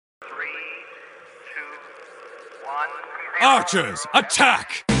Archers,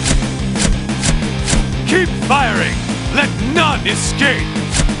 attack! Keep firing! Let none escape!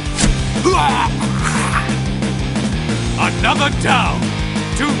 Another down!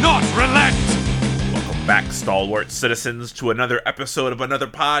 Do not relent! Welcome back, stalwart citizens, to another episode of Another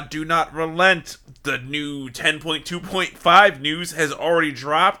Pod. Do not relent! The new 10.2.5 news has already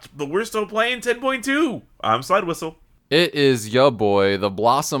dropped, but we're still playing 10.2. I'm Slide Whistle. It is ya boy, the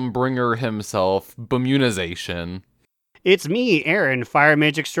Blossom Bringer himself, Bemunization. It's me, Aaron, Fire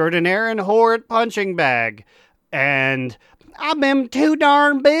Mage Extraordinaire and Horde Punching Bag. And I've been too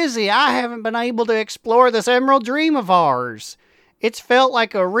darn busy. I haven't been able to explore this emerald dream of ours. It's felt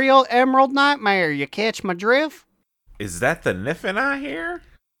like a real emerald nightmare. You catch my drift? Is that the Niffin I hear?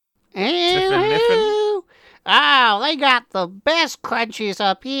 Oh, they got the best crunchies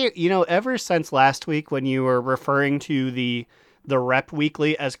up here. You know, ever since last week when you were referring to the Rep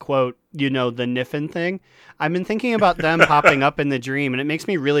Weekly as, quote, you know, the Niffin thing, I've been thinking about them popping up in the dream, and it makes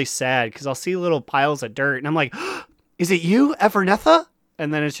me really sad because I'll see little piles of dirt, and I'm like, is it you, Evernetha?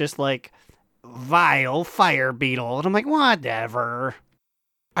 And then it's just like, vile fire beetle. And I'm like, whatever.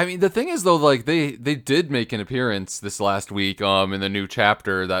 I mean, the thing is, though, like, they did make an appearance this last week in the new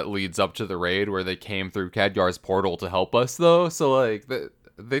chapter that leads up to the raid where they came through Khadgar's portal to help us, though. So, like,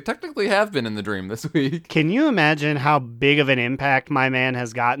 they technically have been in the dream this week. Can you imagine how big of an impact my man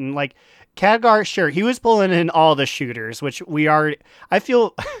has gotten? Like, Khadgar, sure, he was pulling in all the shooters, which we are, I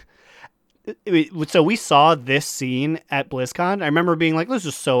feel... So we saw this scene at BlizzCon. I remember being like, this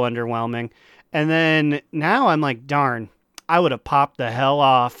is so underwhelming. And then now I'm like, darn, I would have popped the hell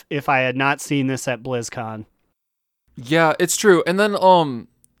off if I had not seen this at BlizzCon. Yeah, it's true. And then,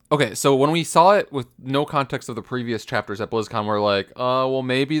 okay, so when we saw it with no context of the previous chapters at BlizzCon, we're like, well,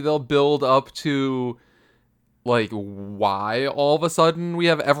 maybe they'll build up to, like, why all of a sudden we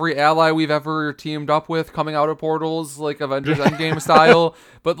have every ally we've ever teamed up with coming out of portals, like Avengers Endgame style.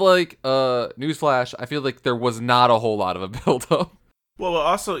 But, like, newsflash, I feel like there was not a whole lot of a build-up. Well,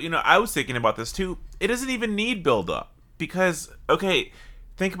 also, you know, I was thinking about this too. It doesn't even need build-up. Because, okay,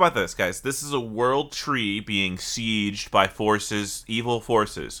 think about this, guys. This is a world tree being sieged by forces, evil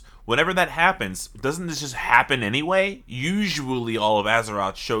forces. Whenever that happens, doesn't this just happen anyway? Usually all of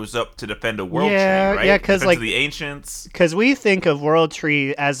Azeroth shows up to defend a world tree, right? Yeah, because, like, the ancients. Because we think of World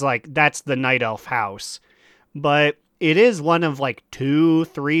Tree as, like, that's the Night Elf house. But it is one of, like,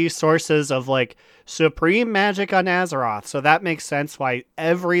 2-3 sources of, like, supreme magic on Azeroth. So that makes sense why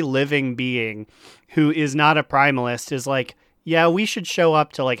every living being who is not a primalist is like, yeah, we should show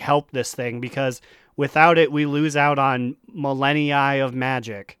up to, like, help this thing, because without it, we lose out on millennia of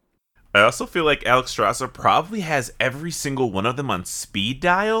magic. I also feel like Alexstrasza probably has every single one of them on speed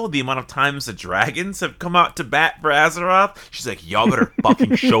dial. The amount of times the dragons have come out to bat for Azeroth. She's like, y'all better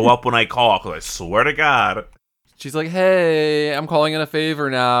fucking show up when I call, because I swear to God. She's like, hey, I'm calling in a favor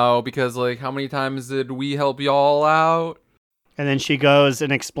now, because, like, how many times did we help y'all out? And then she goes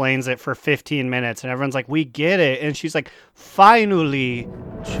and explains it for 15 minutes, and everyone's like, we get it. And she's like, finally,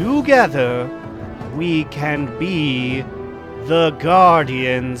 together, we can be the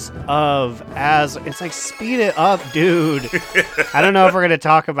guardians of It's like, speed it up, dude. I don't know if we're going to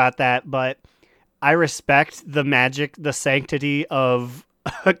talk about that, but I respect the magic, the sanctity of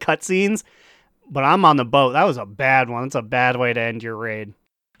cutscenes, but I'm on the boat. That was a bad one. It's a bad way to end your raid.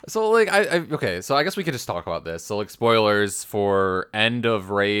 So, like, okay, so I guess we could just talk about this. So, like, spoilers for end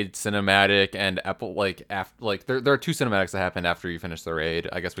of raid cinematic and there are two cinematics that happened after you finish the raid.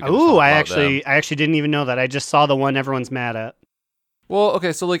 I guess we could just talk about them. I actually didn't even know that. I just saw the one everyone's mad at. Well,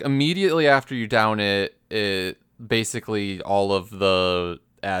 okay, so, like, immediately after you down it basically all of the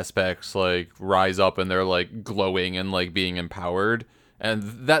aspects, like, rise up and they're, like, glowing and, like, being empowered. And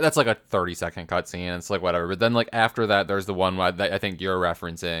that's like a 30-second cutscene. It's like, whatever. But then, like, after that, there's the one that I think you're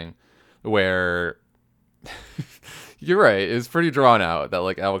referencing where... You're right. It's pretty drawn out that,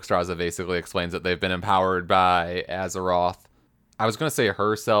 like, Alexstrasza basically explains that they've been empowered by Azeroth. I was going to say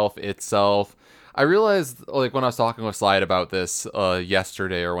herself, itself. I realized, like, when I was talking with Slide about this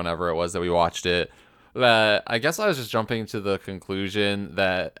yesterday or whenever it was that we watched it, that I guess I was just jumping to the conclusion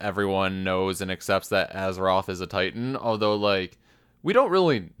that everyone knows and accepts that Azeroth is a Titan. Although, like... we don't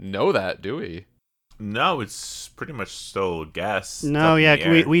really know that, do we? No, it's pretty much still a guess. No,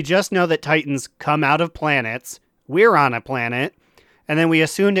 yeah, we just know that Titans come out of planets. We're on a planet. And then we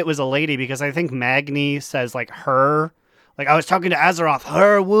assumed it was a lady because I think Magni says, like, her. Like, I was talking to Azeroth,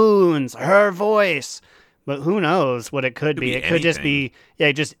 her wounds, her voice. But who knows what it could be. It could just be,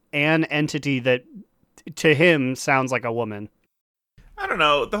 just an entity that to him sounds like a woman. I don't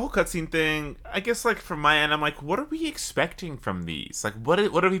know, the whole cutscene thing. I guess, like, from my end, I'm like, what are we expecting from these? Like, what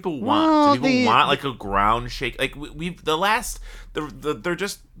do people want? Well, Do people want like a ground shake? Like, we've they're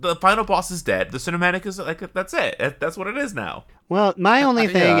just the final boss is dead. The cinematic is like that's it. That's what it is now. Well, my only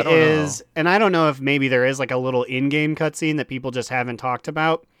thing I don't is, know. and I don't know if maybe there is like a little in-game cutscene that people just haven't talked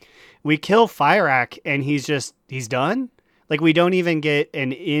about. We kill Fyrak and he's done. Like, we don't even get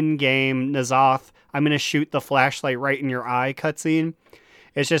an in-game Nazoth, I'm going to shoot the flashlight right in your eye cutscene.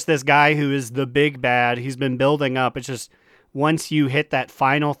 It's just this guy who is the big bad. He's been building up. It's just once you hit that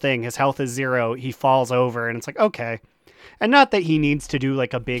final thing, his health is 0, he falls over, and it's like, okay. And not that he needs to do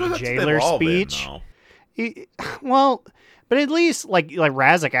like a big jailer speech. Well, but at least like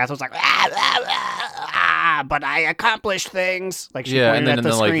Razakath was like, but I accomplished things. Like, she pointed at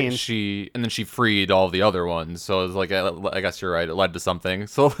the screen. Like she freed all the other ones. So it's like, I guess you're right. It led to something.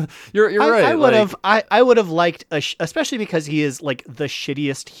 So you're right. I would have liked, especially because he is like the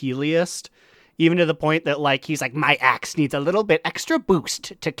shittiest healiest, even to the point that like he's like, my axe needs a little bit extra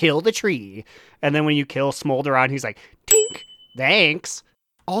boost to kill the tree. And then when you kill Smolderon, he's like, tink, thanks.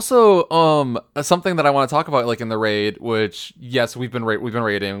 Also, something that I want to talk about, like in the raid, which yes, we've been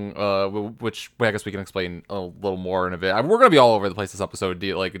raiding, which I guess we can explain a little more in a bit. We're gonna be all over the place this episode,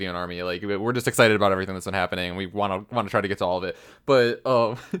 like Dion Army. Like, we're just excited about everything that's been happening, and we want to try to get to all of it. But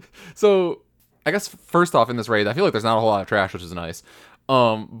so I guess first off in this raid, I feel like there's not a whole lot of trash, which is nice.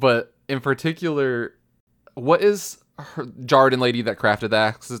 But in particular, what is her Jarden lady that crafted the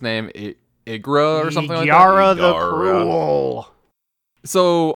axe's name? Igra or something like that? Yara the Cruel.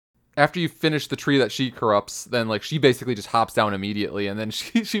 So after you finish the tree that she corrupts, then like she basically just hops down immediately, and then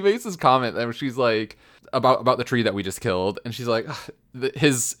she makes this comment and she's like about the tree that we just killed, and she's like,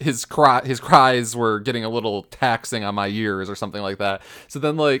 his cries were getting a little taxing on my ears or something like that. So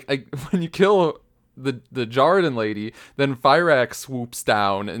then like when you kill the Jarden lady, then Fyrak swoops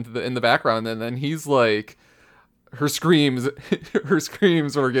down in the background, and then he's like, her screams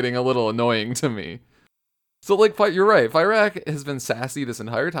were getting a little annoying to me. So, like, you're right. Fyrak has been sassy this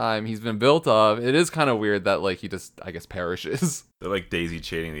entire time. He's been built up. It is kind of weird that, like, he just, I guess, perishes. They're like daisy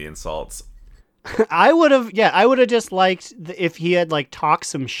chaining the insults. I would have just liked if he had, like, talked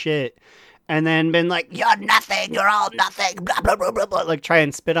some shit and then been like, you're nothing, you're all nothing, blah, blah, blah, blah, blah, like, try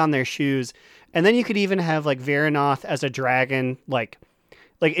and spit on their shoes. And then you could even have, like, Viranoth as a dragon, like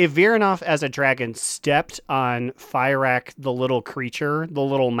if Viranoth as a dragon stepped on Fyrak, the little creature, the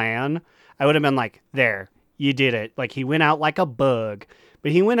little man, I would have been like, there. You did it. Like, he went out like a bug,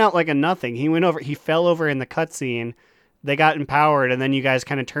 but he went out like a nothing. He fell over in the cutscene. They got empowered, and then you guys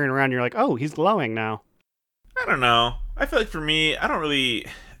kind of turn around and you're like, oh, he's glowing now. I don't know. I feel like for me, I don't really.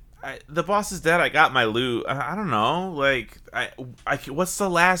 The boss is dead. I got my loot. I don't know. Like, what's the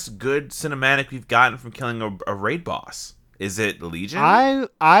last good cinematic we've gotten from killing a raid boss? Is it Legion?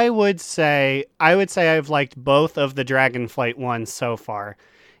 I would say I've liked both of the Dragonflight ones so far.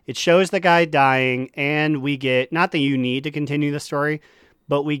 It shows the guy dying, and we get, not that you need to continue the story,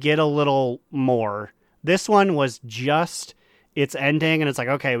 but we get a little more. This one was just its ending, and it's like,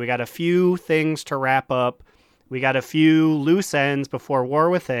 okay, we got a few things to wrap up. We got a few loose ends before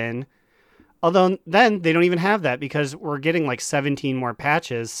War Within. Although then they don't even have that because we're getting like 17 more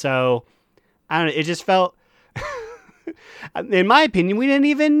patches. So, I don't know, it just felt... In my opinion, we didn't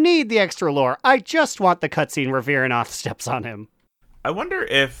even need the extra lore. I just want the cutscene where Viranoth steps on him. I wonder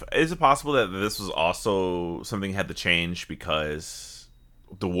is it possible that this was also something had to change because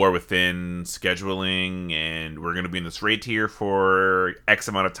the War Within scheduling, and we're going to be in this raid tier for X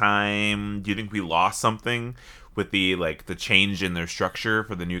amount of time. Do you think we lost something with the change in their structure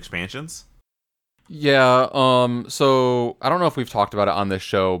for the new expansions? Yeah. So I don't know if we've talked about it on this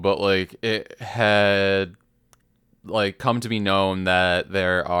show, but like it had like come to be known that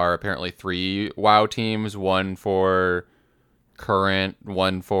there are apparently 3 WoW teams, one for current,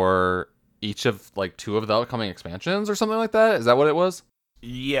 one for each of like 2 of the upcoming expansions or something like that. Is that what it was?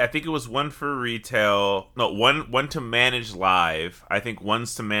 Yeah, I think it was one for retail. No, one to manage live. I think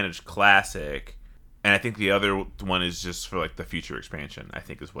one's to manage classic, and I think the other one is just for like the future expansion, I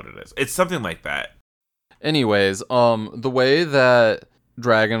think is what it is. It's something like that. Anyways, the way that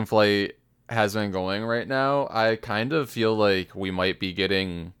Dragonflight has been going right now, I kind of feel like we might be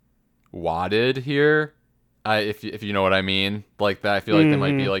getting wadded here. If you know what I mean, like that, I feel like they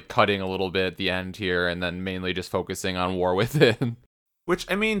might be like cutting a little bit at the end here, and then mainly just focusing on War Within. Which,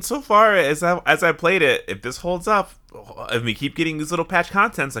 I mean, so far as I played it, if this holds up, if we keep getting these little patch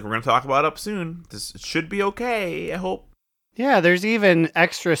contents like we're going to talk about up soon, this should be okay, I hope. Yeah, there's even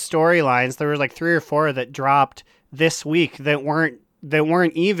extra storylines. There was like 3 or 4 that dropped this week that weren't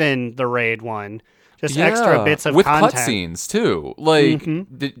even the raid one. Just extra bits of with content. cutscenes too. Like,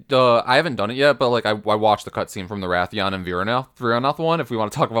 I haven't done it yet, but like I watched the cutscene from the Rathion and Viranoth one. If we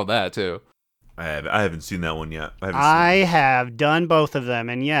want to talk about that too, I haven't seen that one yet. I have done both of them,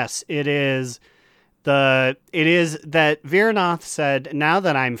 and yes, it is that Viranoth said, now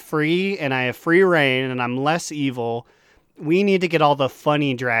that I'm free and I have free reign and I'm less evil, we need to get all the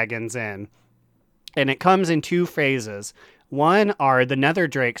funny dragons in. And it comes in two phases. One are the Nether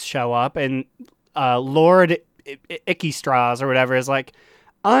Drakes show up, and Lord Ikistras or whatever is like,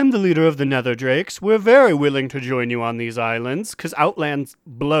 I'm the leader of the Nether Drakes. We're very willing to join you on these islands, because Outland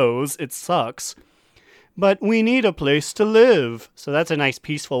blows. It sucks. But we need a place to live. So that's a nice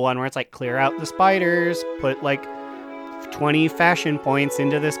peaceful one where it's like, clear out the spiders, put like 20 fashion points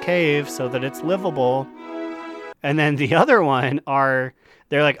into this cave so that it's livable. And then the other one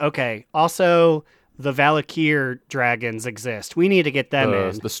they're like, okay, also the Valakir dragons exist. We need to get them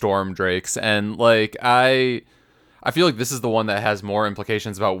in. The Storm Drakes. And like, I feel like this is the one that has more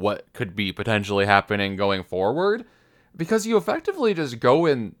implications about what could be potentially happening going forward, because you effectively just go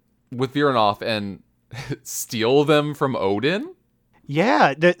in with Viranoth and steal them from Odin.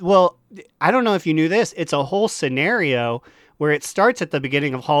 Yeah. Well, I don't know if you knew this. It's a whole scenario where it starts at the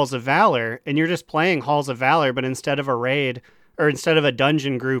beginning of Halls of Valor, and you're just playing Halls of Valor, but instead of a raid, or instead of a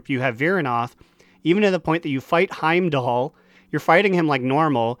dungeon group, you have Viranoth. Even to the point that you fight Heimdall, you're fighting him like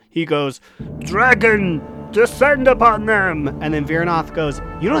normal. He goes, "Dragon, descend upon them!" And then Viranoth goes,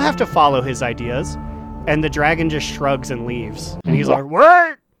 "You don't have to follow his ideas." And the dragon just shrugs and leaves. And he's like,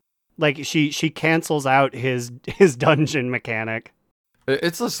 "What?" Like, she cancels out his dungeon mechanic.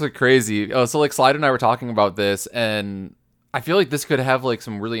 It's just like crazy. So like Slide and I were talking about this, and I feel like this could have like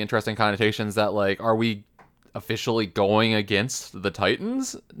some really interesting connotations that like, are we officially going against the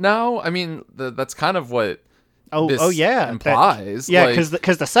Titans now? I mean, that's kind of what this implies.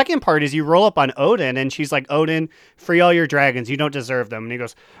 Because the second part is you roll up on Odin, and she's like, "Odin, free all your dragons. You don't deserve them." And he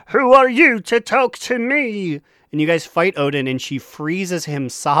goes, "Who are you to talk to me?" And you guys fight Odin, and she freezes him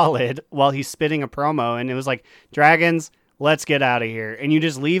solid while he's spitting a promo. And it was like, "Dragons, let's get out of here." And you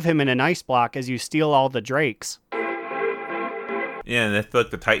just leave him in an ice block as you steal all the drakes. Yeah, and I feel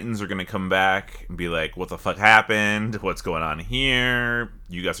like the Titans are going to come back and be like, what the fuck happened? What's going on here?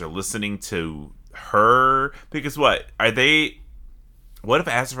 You guys are listening to her? Because what if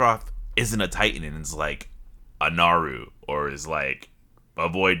Azeroth isn't a Titan and is like a Naru, or is like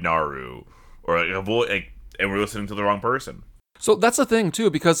avoid Naru, or like avoid, like, and we're listening to the wrong person? So that's the thing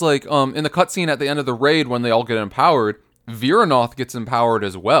too, because like in the cutscene at the end of the raid when they all get empowered, Viranoth gets empowered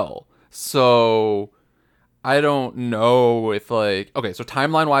as well. So I don't know if like, okay, so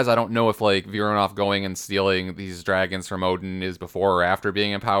timeline wise, I don't know if like Viranoth going and stealing these dragons from Odin is before or after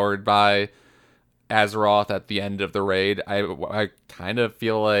being empowered by Azeroth at the end of the raid. I kind of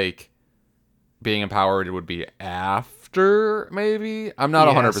feel like being empowered would be after, maybe. I'm not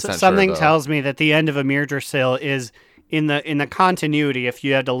 100% sure. Something tells me that the end of Amir Drasil is in the continuity. If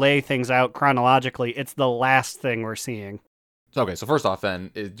you had to lay things out chronologically, it's the last thing we're seeing. Okay, so first off then,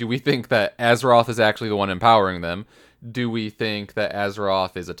 do we think that Azeroth is actually the one empowering them? Do we think that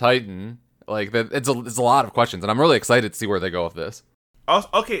Azeroth is a Titan? Like, it's a lot of questions, and I'm really excited to see where they go with this.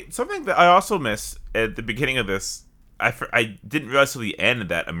 Okay, something that I also missed at the beginning of this, I didn't realize till the end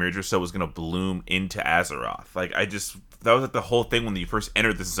that Amir Drasil was going to bloom into Azeroth. Like, that was like the whole thing when you first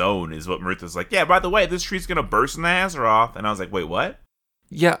entered the zone, is what Mirtha's like, yeah, by the way, this tree's going to burst into Azeroth. And I was like, wait, what?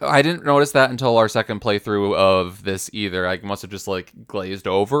 Yeah, I didn't notice that until our second playthrough of this either. I must have just like glazed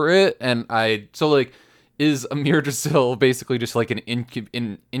over it, and is Amir Drasil basically just like an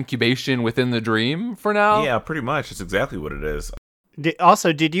incubation within the dream for now? Yeah, pretty much. That's exactly what it is.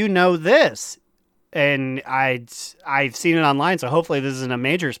 Also, did you know this? And I've seen it online, so hopefully this isn't a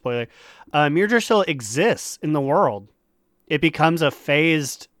major spoiler. Amir Drasil exists in the world. It becomes a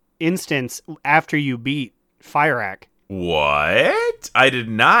phased instance after you beat Fyrakk. What? I did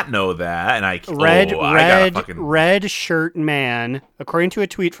not know that, and Red Shirt Man, according to a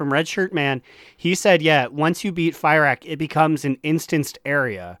tweet from Red Shirt Man, he said, yeah, once you beat Fyrakk, it becomes an instanced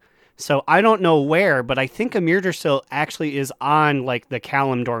area. So I don't know where, but I think Amir Drasil actually is on like the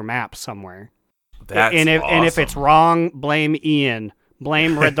Kalimdor map somewhere. That's awesome. And if it's wrong, blame Ian.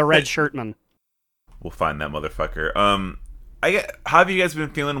 Blame the Red Shirtman. We'll find that motherfucker. How have you guys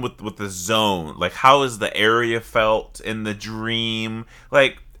been feeling with the zone? Like, how has the area felt in the dream?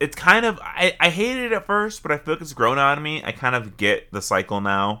 Like, it's kind of, I hated it at first, but I feel like it's grown on me. I kind of get the cycle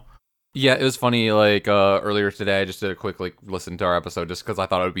now. Yeah, it was funny, like, earlier today, I just did a quick, like, listen to our episode just because I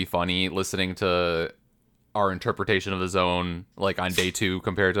thought it would be funny listening to our interpretation of the zone, like, on day 2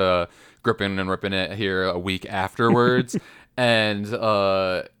 compared to gripping and ripping it here a week afterwards. And,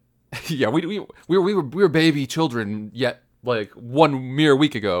 Yeah, we were baby children yet like one mere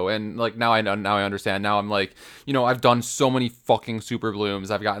week ago, and like now I understand. Now I'm like, I've done so many fucking super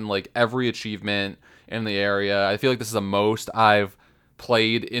blooms. I've gotten like every achievement in the area. I feel like this is the most I've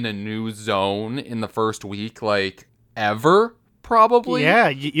played in a new zone in the first week, like ever, probably. Yeah,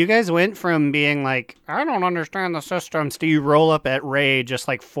 you guys went from being like, I don't understand the systems, to you roll up at Raid just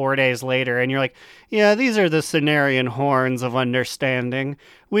like 4 days later, and you're like, yeah, these are the Cenarian horns of understanding.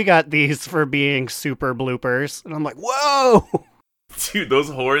 We got these for being super bloopers. And I'm like, whoa! Dude, those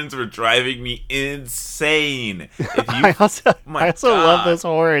horns were driving me insane. I also God. love those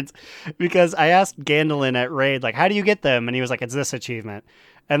horns because I asked Gandalin at Raid, like, how do you get them? And he was like, it's this achievement.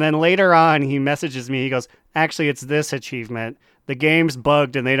 And then later on, he messages me. He goes, actually, it's this achievement. The game's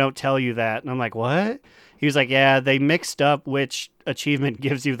bugged and they don't tell you that. And I'm like, what? He was like, yeah, they mixed up which achievement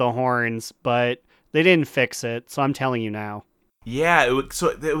gives you the horns, but they didn't fix it. So I'm telling you now. Yeah,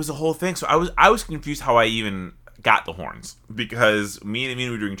 it was a whole thing. So I was confused how I even got the horns, because me and Amin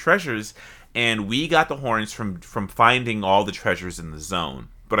were doing treasures, and we got the horns from finding all the treasures in the zone.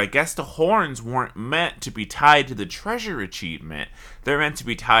 But I guess the horns weren't meant to be tied to the treasure achievement. They're meant to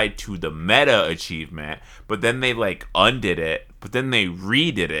be tied to the meta achievement. But then they like undid it. But then they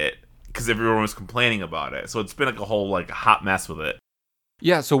redid it because everyone was complaining about it. So it's been like a whole like hot mess with it.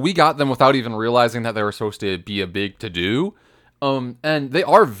 Yeah, so we got them without even realizing that they were supposed to be a big to-do. And they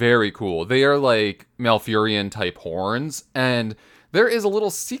are very cool. They are like Malfurion type horns. And there is a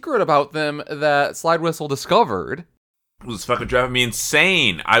little secret about them that Slide Whistle discovered. It was fucking driving me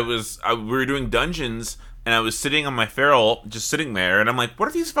insane. We were doing dungeons, and I was sitting on my feral, just sitting there, and I'm like, what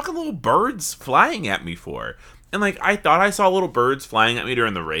are these fucking little birds flying at me for? And like, I thought I saw little birds flying at me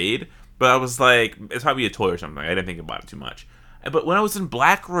during the raid, but I was like, it's probably a toy or something. I didn't think about it too much. But when I was in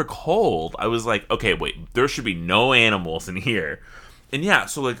Blackrook Hold, I was like, okay, wait, there should be no animals in here. And yeah,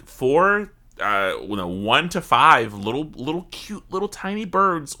 so like 1 to 5 little cute little tiny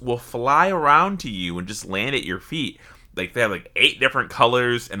birds will fly around to you and just land at your feet. Like they have like 8 different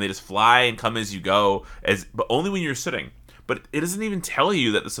colors, and they just fly and come as you go, but only when you're sitting. But it doesn't even tell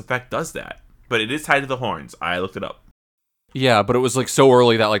you that this effect does that. But it is tied to the horns. I looked it up. Yeah, but it was like so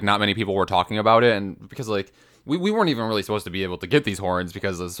early that like not many people were talking about it, and because like we weren't even really supposed to be able to get these horns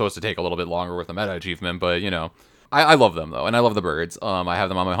because it's supposed to take a little bit longer with the meta achievement. But I love them though, and I love the birds. I have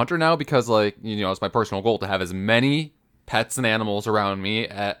them on my hunter now because like it's my personal goal to have as many pets and animals around me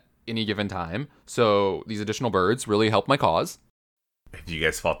at any given time. So these additional birds really help my cause. Have you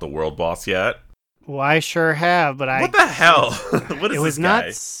guys fought the world boss yet? Well, I sure have, but What the hell? What is this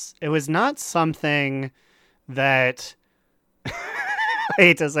guy? It was not something that I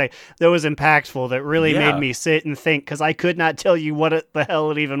hate to say that was impactful, that really made me sit and think, because I could not tell you what the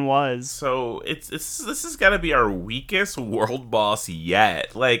hell it even was. So this has got to be our weakest world boss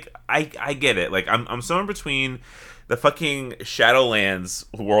yet. Like I get it. Like I'm somewhere between the fucking Shadowlands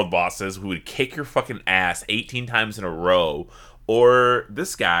world bosses who would kick your fucking ass 18 times in a row, or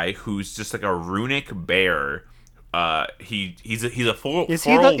this guy who's just like a runic bear. He's a full. Is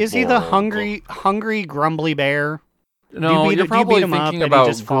he the hungry grumbly bear? No, you're probably thinking about.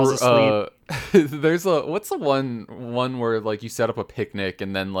 He just falls asleep? There's what's the one where like you set up a picnic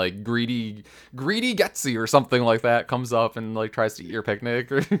and then like greedy Getsy or something like that comes up and like tries to eat your picnic.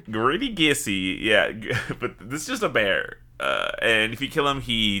 Greedy Gissy, yeah, but this is just a bear. And if you kill him,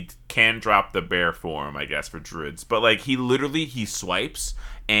 he can drop the bear form, I guess, for druids. But like he swipes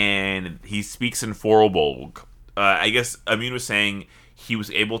and he speaks in Forbolg. I guess Amin was saying he was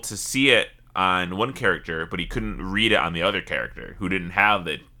able to see it on one character, but he couldn't read it on the other character who didn't have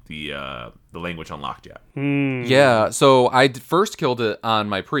the language unlocked yet. Yeah, so I first killed it on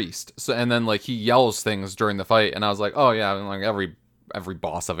my priest. So and then like he yells things during the fight, and I was like, oh yeah, like every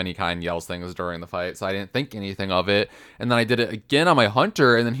boss of any kind yells things during the fight, so I didn't think anything of it. And then I did it again on my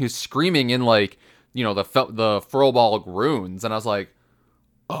hunter, and then he was screaming in like the Furlbalg runes, and I was like,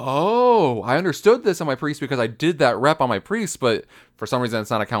 oh, I understood this on my priest because I did that rep on my priest, but for some reason it's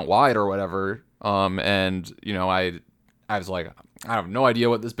not account wide or whatever. And I was like, I have no idea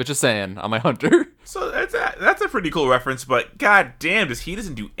what this bitch is saying on my hunter. So that's a pretty cool reference, but god damn, he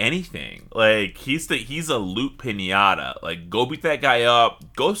doesn't do anything. Like he's a loot pinata. Like go beat that guy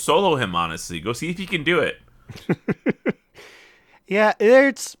up, go solo him. Honestly, go see if he can do it. Yeah,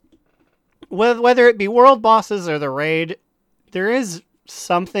 it's whether it be world bosses or the raid, there is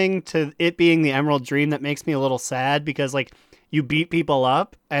something to it being the Emerald Dream that makes me a little sad, because like you beat people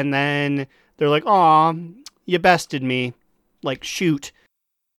up and then they're like, "Aw, you bested me." Like, shoot.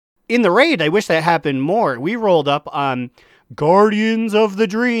 In the raid, I wish that happened more. We rolled up on Guardians of the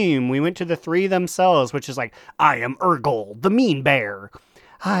Dream. We went to the 3 themselves, which is like, I am Urgol, the mean bear.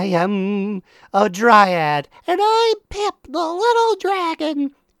 I am a dryad, and I'm Pip, the little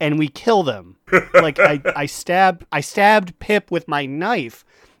dragon. And we kill them. Like, I stabbed Pip with my knife.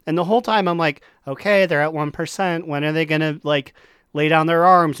 And the whole time I'm like, okay, they're at 1%. When are they going to, like, lay down their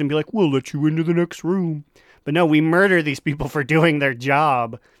arms and be like, we'll let you into the next room? But no, we murder these people for doing their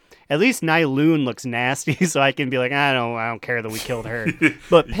job. At least Nyloon looks nasty, so I can be like, I don't care that we killed her.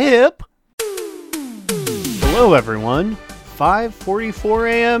 But Pip... Hello, everyone.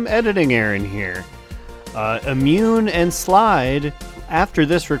 5:44 a.m. editing Aaron here. Immune and Slide, after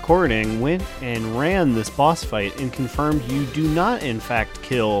this recording, went and ran this boss fight and confirmed you do not, in fact,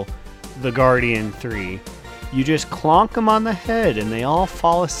 kill the Guardian 3. You just clonk them on the head and they all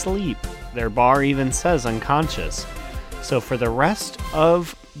fall asleep. Their bar even says unconscious. So for the rest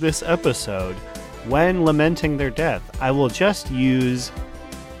of this episode, when lamenting their death, I will just use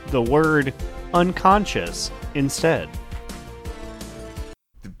the word unconscious instead.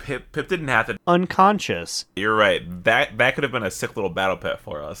 Pip didn't have to. Unconscious. You're right. That could have been a sick little battle pet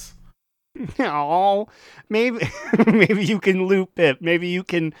for us. Oh, maybe you can loop Pip. Maybe you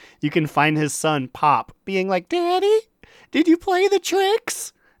can find his son Pop, being like, "Daddy, did you play the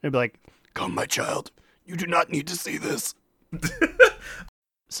tricks?" And be like, "Come, my child. You do not need to see this."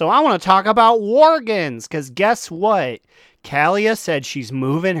 So I want to talk about Worgens, because guess what? Kalia said she's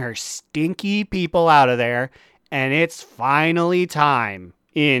moving her stinky people out of there, and it's finally time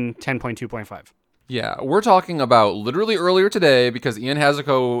in 10.2.5. Yeah, we're talking about literally earlier today because Ian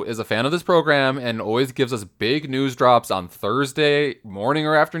Hazuko is a fan of this program and always gives us big news drops on Thursday morning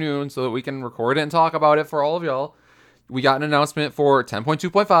or afternoon so that we can record it and talk about it for all of y'all. We got an announcement for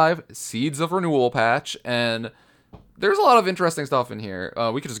 10.2.5, Seeds of Renewal patch, and there's a lot of interesting stuff in here.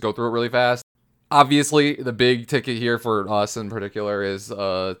 We could just go through it really fast. Obviously, the big ticket here for us in particular is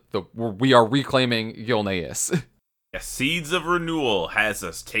we are reclaiming Gilneas. Seeds of Renewal has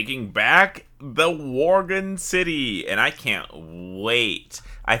us taking back the Worgen City, and I can't wait.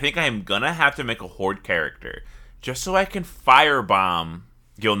 I think I am gonna have to make a Horde character just so I can firebomb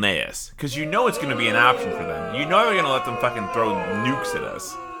Gilneas, because you know it's gonna be an option for them. You know they're gonna let them fucking throw nukes at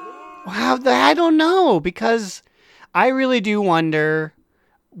us. Wow, I don't know, because I really do wonder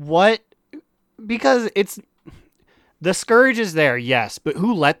because it's... The Scourge is there, yes, but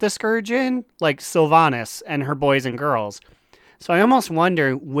who let the Scourge in? Like Sylvanas and her boys and girls. So I almost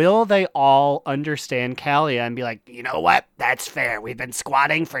wonder, will they all understand Kalia and be like, you know what? That's fair. We've been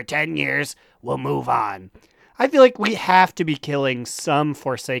squatting for 10 years. We'll move on. I feel like we have to be killing some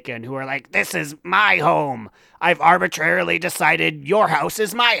Forsaken who are like, this is my home. I've arbitrarily decided your house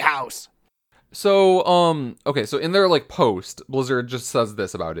is my house. So, okay, so in their, post, Blizzard just says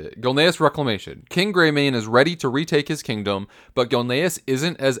this about it. Gilneas Reclamation. King Greymane is ready to retake his kingdom, but Gilneas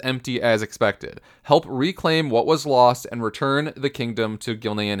isn't as empty as expected. Help reclaim what was lost and return the kingdom to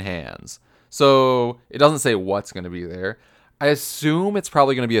Gilnean hands. So, it doesn't say what's going to be there. I assume it's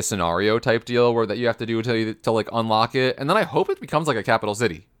probably going to be a scenario type deal where that you have to do to unlock it, and then I hope it becomes, a capital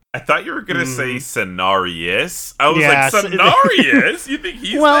city. I thought you were going to say Cenarius. I was like, Cenarius? You think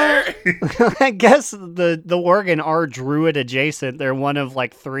he's there? I guess the Worgen are druid adjacent. They're one of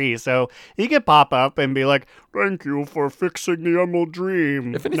 3, so he could pop up and be like, thank you for fixing the Emerald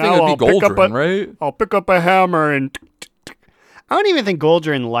Dream. If anything, it'd be Goldrin, right? I'll pick up a hammer and... I don't even think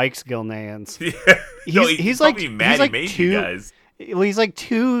Goldrin likes Gilneans. Yeah. He's like mad he made two, you guys. He's like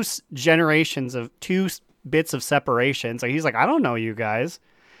 2 generations of 2 bits of separation. So he's like, I don't know you guys.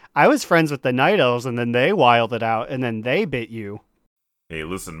 I was friends with the Night Elves, and then they wilded out, and then they bit you. Hey,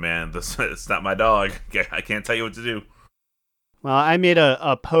 listen, man, it's not my dog. I can't tell you what to do. Well, I made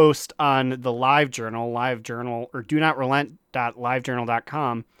a post on the live journal, or do not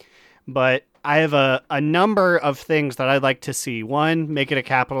relent.livejournal.com, but I have a number of things that I'd like to see. 1, make it a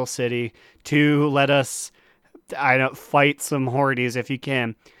capital city. 2, let us, fight some hordes if you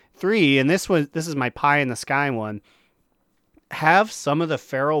can. 3, and this is my pie in the sky one, have some of the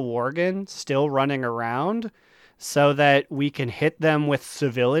feral Worgen still running around so that we can hit them with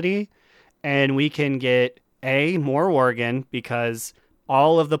civility and we can get more Worgen, because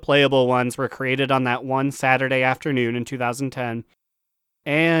all of the playable ones were created on that one Saturday afternoon in 2010.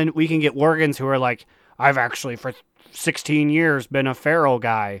 And we can get Worgens who are like, I've actually for 16 years been a feral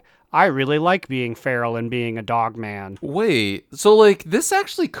guy. I really like being feral and being a dog man. Wait, so this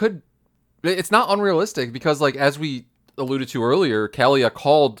actually could... It's not unrealistic because as we alluded to earlier, Kalia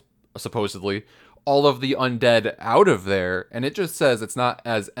called, supposedly, all of the undead out of there, and it just says it's not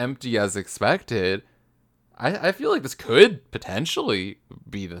as empty as expected. I feel like this could potentially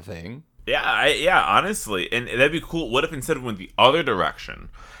be the thing. Yeah, honestly, and that'd be cool. What if instead of went the other direction,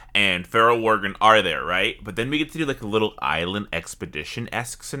 and Feral Worgen are there, right? But then we get to do like a little island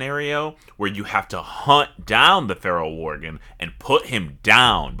expedition-esque scenario where you have to hunt down the Feral Worgen and put him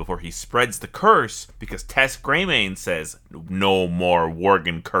down before he spreads the curse, because Tess Greymane says no more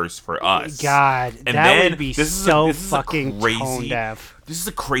Worgen curse for us. God, and that then, would be this is so this is fucking crazy, tone deaf. This is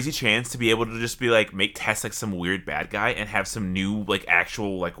a crazy chance to be able to just be like, make Tess like some weird bad guy and have some new like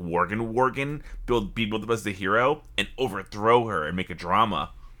actual like Worgen be built up as the hero and overthrow her and make a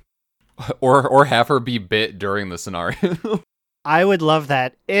drama. Or have her be bit during the scenario. I would love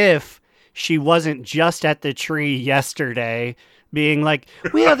that if she wasn't just at the tree yesterday being like,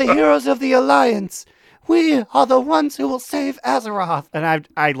 we are the heroes of the Alliance. We are the ones who will save Azeroth. And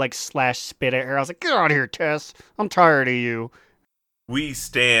I like slash spit at her. I was like, get out of here, Tess. I'm tired of you. We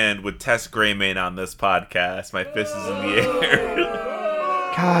stand with Tess Greymane on this podcast. My fist is in the air.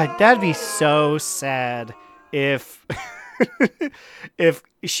 God, that'd be so sad if if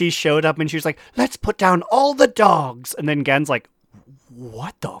she showed up and she was like, let's put down all the dogs. And then Gen's like,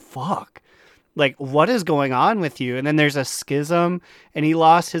 what the fuck? Like, what is going on with you? And then there's a schism, and he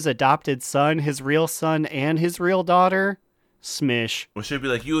lost his adopted son, his real son, and his real daughter. Smish. Well, she'd be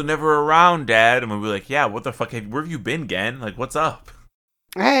like, you were never around, Dad. And we'll be like, yeah, what the fuck? Where have you been, Gen? Like, what's up?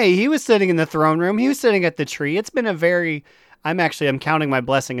 Hey, he was sitting in the throne room. He was sitting at the tree. It's been a very... I'm counting my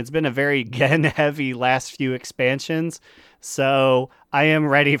blessing. It's been a very Gen-heavy last few expansions. So I am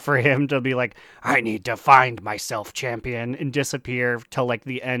ready for him to be like, I need to find myself, champion, and disappear till like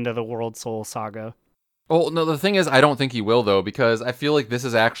the end of the World Soul Saga. Well, no, the thing is, I don't think he will, though, because I feel like this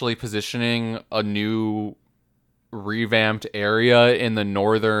is actually positioning a new revamped area in the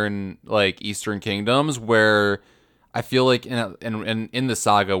northern, like, Eastern Kingdoms where I feel like in the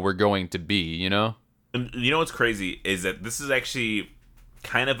saga we're going to be, you know? And you know what's crazy is that this is actually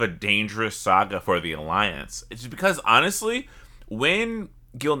kind of a dangerous saga for the Alliance. It's because, honestly, when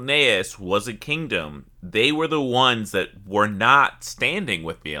Gilneas was a kingdom, they were the ones that were not standing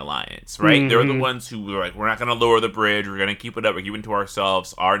with the Alliance, right? Mm-hmm. They're the ones who were like, we're not going to lower the bridge, we're going to keep it up, we're keeping it to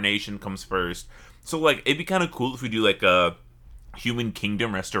ourselves, our nation comes first. So, like, it'd be kind of cool if we do, like, a human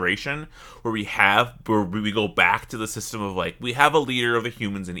kingdom restoration where we go back to the system of, like, we have a leader of the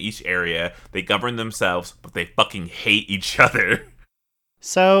humans in each area, they govern themselves, but they fucking hate each other.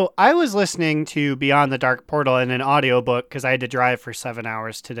 So I was listening to Beyond the Dark Portal in an audiobook because I had to drive for 7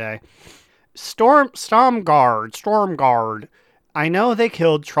 hours today. Stormguard. I know they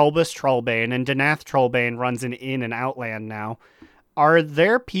killed Trollbus Trollbane, and Danath Trollbane runs an in and outland now. Are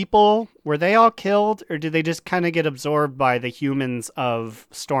there people, were they all killed, or did they just kind of get absorbed by the humans of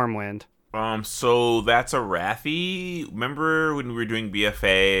Stormwind? So that's a Raffi. Remember when we were doing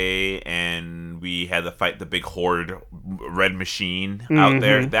BFA and we had to fight the big horde red machine out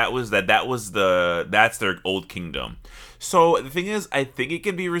there? That's their old kingdom. So the thing is, I think it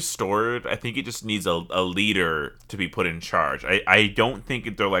can be restored. I think it just needs a leader to be put in charge. I don't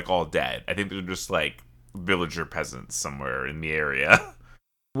think they're like all dead. I think they're just like villager peasants somewhere in the area.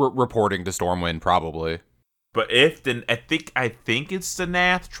 Reporting to Stormwind, probably. But if then I think it's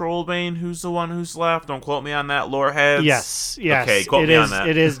Danath Trollbane who's the one who's left. Don't quote me on that, lore heads. Yes. Okay, quote me on that.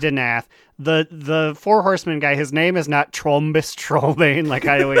 It is Danath. The Four Horsemen guy, his name is not Trombus Trollbane like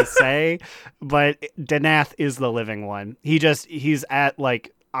I always say, but Danath is the living one. He's at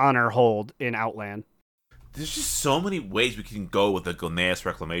like honor hold in Outland. There's just so many ways we can go with the Gilneas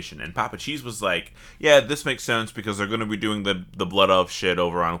Reclamation. And Papa Cheese was like, yeah, this makes sense because they're going to be doing the Blood Elf shit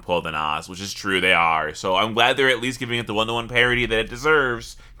over on Quell and Oz, which is true, they are. So I'm glad they're at least giving it the one-to-one parody that it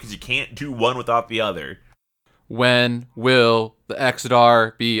deserves, because you can't do one without the other. When will the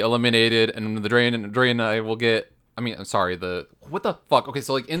Exodar be eliminated and the Draenei will get... what the fuck? Okay,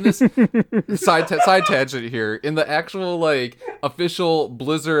 so like in this side tangent here, in the actual like official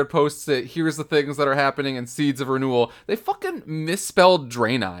Blizzard posts it, here's the things that are happening in Seeds of Renewal, they fucking misspelled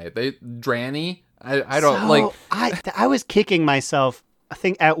Draenei. Dranny. I don't like. I was kicking myself. I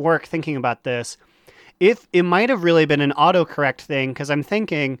think at work thinking about this. If it might have really been an autocorrect thing, because I'm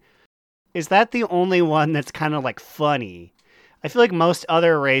thinking, is that the only one that's kind of like funny? I feel like most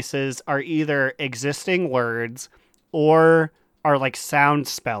other races are either existing words or are like sound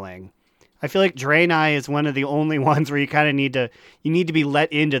spelling. I feel like Draenei is one of the only ones where you kind of need to be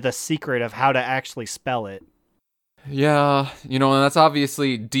let into the secret of how to actually spell it. Yeah, and that's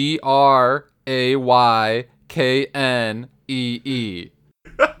obviously Drayknee.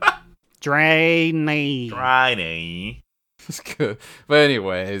 Draenei. It's good. But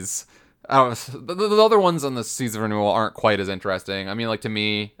anyways, the other ones on the Seeds of Renewal aren't quite as interesting. I mean, like, to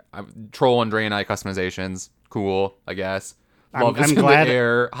me, Troll and Draenei customizations, cool, I guess. Love is in the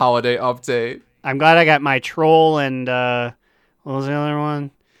air, holiday update. I'm glad I got my Troll and, what was the other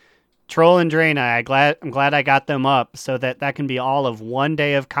one? Troll and Draenei, I'm glad I got them up so that can be all of one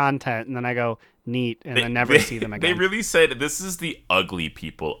day of content, and then I go, neat, and then never see them again. They really said, this is the ugly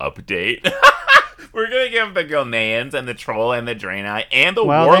people update. We're going to give the Gilneans and the Troll and the Draenei and the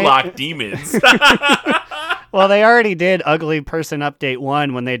Warlock demons. Well, they already did Ugly Person Update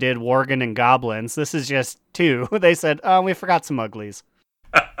 1 when they did Worgen and Goblins. This is just 2. They said, oh, we forgot some uglies.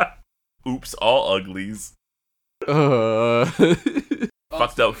 Oops, all uglies.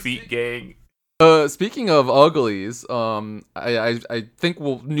 Fucked up feet gang. Speaking of uglies, I think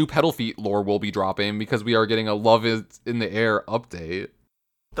new Pedal Feet lore will be dropping because we are getting a Love is in the Air update.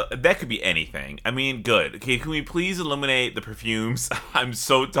 That could be anything. I mean, good. Okay, can we please eliminate the perfumes? I'm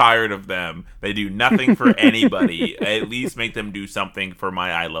so tired of them. They do nothing for anybody. At least make them do something for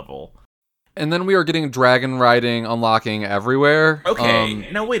my eye level. And then we are getting dragon riding unlocking everywhere.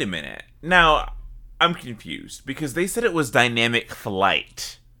 Okay, now wait a minute. Now, I'm confused because they said it was dynamic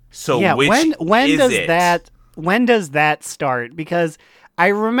flight. So yeah, which when is does it? when does that start? Because I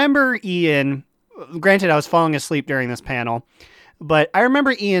remember Ian, granted I was falling asleep during this panel, but I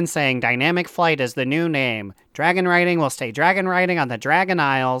remember Ian saying dynamic flight is the new name. Dragon riding will stay dragon riding on the Dragon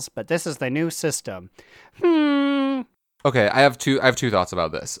Isles, but this is the new system. Okay, I have two thoughts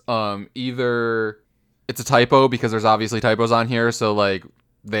about this. Either it's a typo because there's obviously typos on here, so like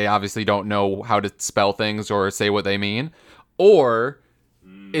they obviously don't know how to spell things or say what they mean, or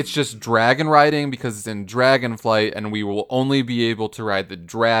it's just dragon riding because it's in Dragonflight and we will only be able to ride the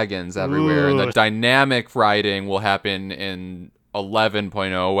dragons everywhere. Ooh. And the dynamic riding will happen in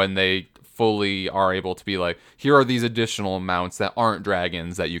 11.0 when they fully are able to be like, here are these additional mounts that aren't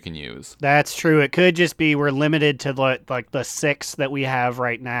dragons that you can use. That's true. It could just be we're limited to the 6 that we have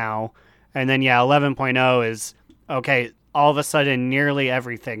right now. And then, 11.0 is, okay, all of a sudden nearly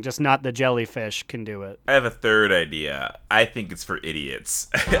everything, just not the jellyfish, can do it. I have a third idea. I think it's for idiots.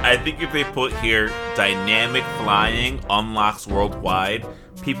 I think if they put here dynamic flying unlocks worldwide,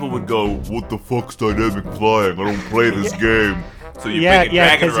 people would go, what the fuck's dynamic flying? I don't play this game. So you bring in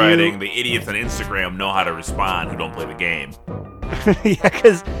dragon riding, the idiots on Instagram know how to respond who don't play the game. Yeah,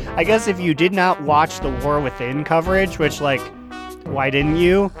 because I guess if you did not watch the War Within coverage, which, why didn't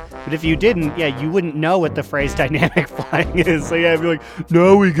you? But if you didn't, you wouldn't know what the phrase dynamic flying is. So I'd be like,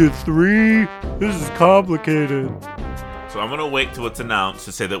 now we get 3? This is complicated. So I'm going to wait till it's announced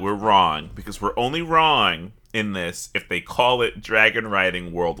to say that we're wrong, because we're only wrong in this if they call it dragon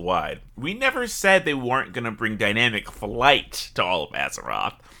riding worldwide. We never said they weren't going to bring dynamic flight to all of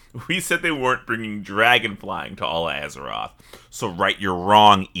Azeroth. We said they weren't bringing dragon flying to all of Azeroth. So you're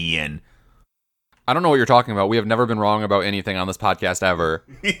wrong, Ian. I don't know what you're talking about. We have never been wrong about anything on this podcast ever.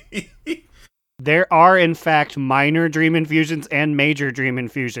 There are, in fact, minor dream infusions and major dream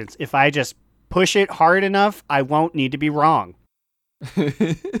infusions. If I just push it hard enough, I won't need to be wrong.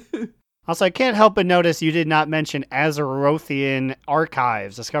 Also, I can't help but notice you did not mention Azerothian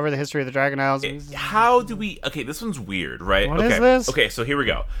archives. Discover the history of the Dragon Isles. How do we... Okay, this one's weird, right? What okay. is this? Okay, so here we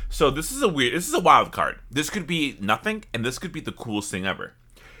go. So this is a wild card. This could be nothing, and this could be the coolest thing ever.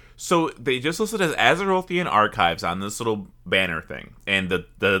 So they just listed as Azerothian archives on this little banner thing. And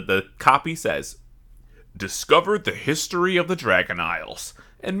the copy says, discover the history of the Dragon Isles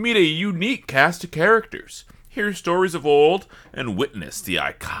and meet a unique cast of characters. Hear stories of old and witness the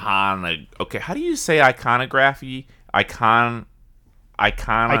Okay, how do you say iconography? Iconography.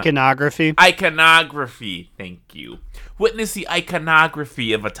 Iconography, thank you. Witness the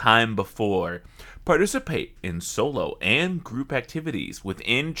iconography of a time before. Participate in solo and group activities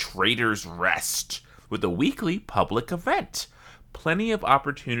within Trader's Rest with a weekly public event. Plenty of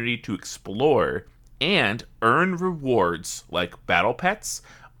opportunity to explore and earn rewards like battle pets,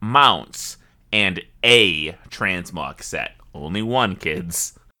 mounts, and a transmog set. Only one,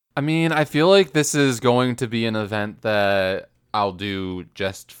 kids. I mean, I feel like this is going to be an event that I'll do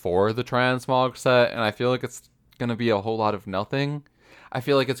just for the transmog set, and I feel like it's going to be a whole lot of nothing. I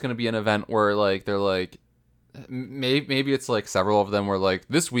feel like it's going to be an event where, they're like, maybe it's like several of them were like,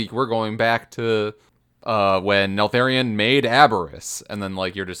 this week we're going back to when Neltharion made Aberrus, and then,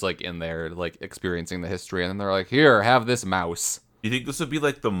 you're just, in there, experiencing the history, and then they're like, here, have this mouse. You think this would be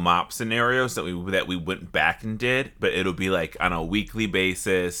like the mop scenarios that we went back and did, but it'll be on a weekly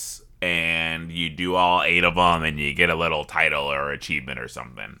basis, and you do all 8 of them, and you get a little title or achievement or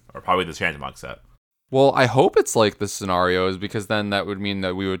something, or probably the transmog set. Well, I hope it's like the scenarios, because then that would mean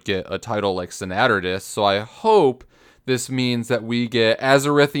that we would get a title like Synaderdis, so I hope this means that we get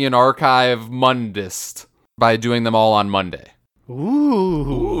Azerithian Archive Mundist by doing them all on Monday.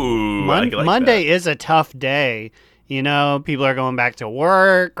 Ooh. I like Monday that. is a tough day. People are going back to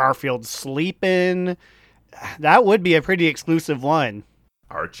work, Garfield's sleeping. That would be a pretty exclusive one.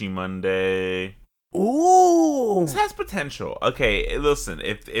 Archie Monday. Ooh. This has potential. Okay, listen,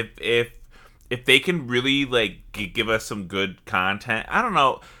 if they can really like give us some good content, I don't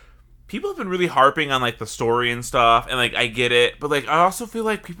know. People have been really harping on like the story and stuff, and like I get it, but like I also feel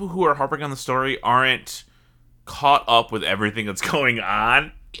like people who are harping on the story aren't caught up with everything that's going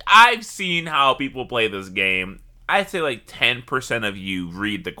on. I've seen how people play this game. I'd say like 10% of you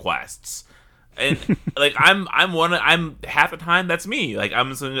read the quests. And like I'm half the time that's me. Like I'm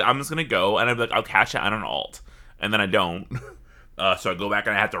just gonna go and I'm like I'll catch it on an alt, and then I don't. So I go back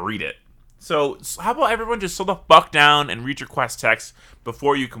and I have to read it. So how about everyone just slow the fuck down and read your quest text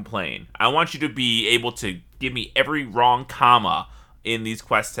before you complain? I want you to be able to give me every wrong comma in these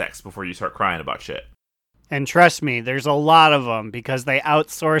quest texts before you start crying about shit. And trust me, there's a lot of them because they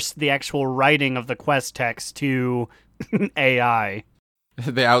outsourced the actual writing of the quest text to AI.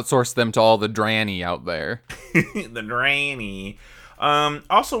 They outsourced them to all the Dranny out there. The Dranny.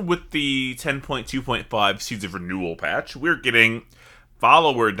 Also, with the 10.2.5 Seeds of Renewal patch, we're getting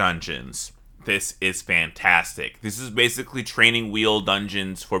follower dungeons. This is fantastic. This is basically training wheel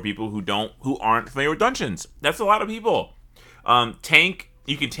dungeons for people who aren't familiar with dungeons. That's a lot of people.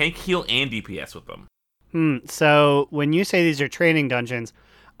 You can tank, heal, and DPS with them. So when you say these are training dungeons,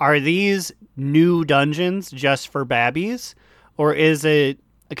 are these new dungeons just for babbies? Or is it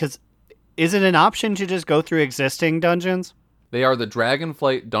an option to just go through existing dungeons? They are the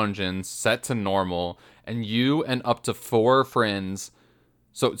Dragonflight dungeons set to normal, and you and up to 4 friends,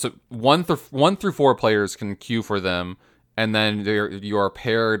 so one through 4 players can queue for them, and then you are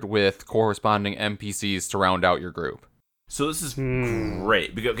paired with corresponding NPCs to round out your group. So this is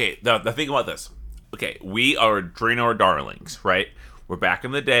great. Because, okay, the thing about this. Okay, we are Draenor darlings, right? We're back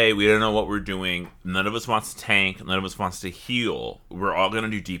in the day. We don't know what we're doing. None of us wants to tank. None of us wants to heal. We're all going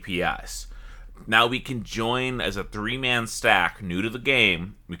to do DPS. Now we can join as a 3-man stack, new to the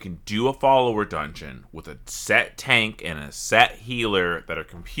game. We can do a follower dungeon with a set tank and a set healer that are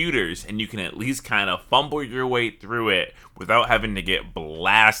computers, and you can at least kind of fumble your way through it without having to get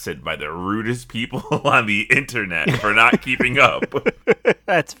blasted by the rudest people on the internet for not keeping up.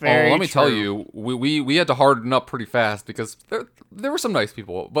 That's very let me true. tell you, we had to harden up pretty fast because there were some nice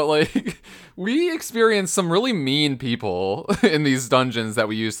people, but like we experienced some really mean people in these dungeons that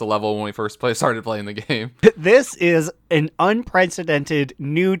we used to level when we first started playing the game. This is an unprecedented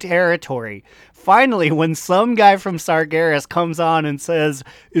new territory. Finally, when some guy from Sargeras comes on and says,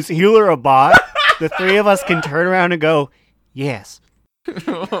 "Is healer a bot?" the 3 of us can turn around and go, "Yes."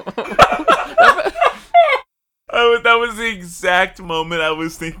 That was the exact moment I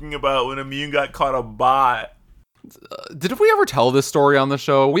was thinking about when Immune got caught a bot. Did we ever tell this story on the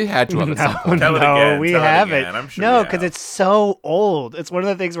show? We had to have at some point. Tell it again. We Tell it haven't. again. I'm sure no, we because have. it's so old. It's one of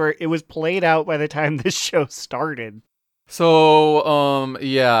the things where it was played out by the time this show started. So,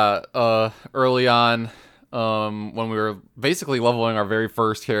 early on, when we were basically leveling our very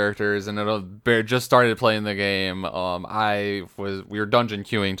first characters and just started playing the game, we were dungeon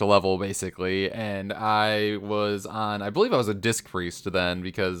queuing to level basically, and I believe I was a disc priest then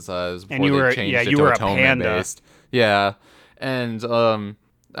because it was before they changed it to atonement based. Yeah, and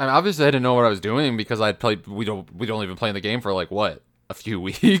obviously I didn't know what I was doing because I'd played. We don't even play the game for like what, a few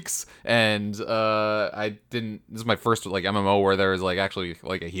weeks, and I didn't. This is my first like MMO where there was like actually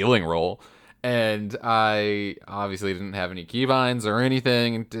like a healing role. And I obviously didn't have any keybinds or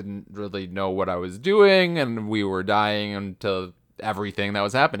anything, didn't really know what I was doing, and we were dying into everything that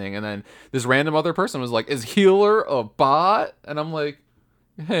was happening. And then this random other person was like, "Is healer a bot?" And I'm like,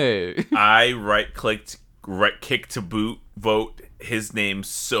 "Hey." I right kick to boot, vote his name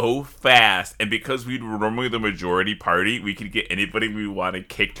so fast, and because we were normally the majority party, we could get anybody we wanted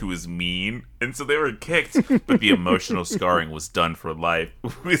kicked who was mean, and so they were kicked, but the emotional scarring was done for life.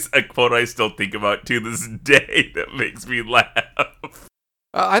 It's a quote I still think about to this day that makes me laugh.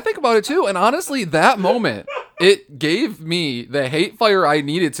 I think about it too, and honestly, that moment, it gave me the hate fire I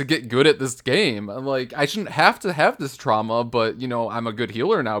needed to get good at this game. I'm like, I shouldn't have to have this trauma, but, I'm a good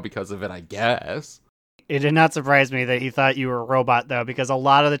healer now because of it, I guess. It did not surprise me that he thought you were a robot, though, because a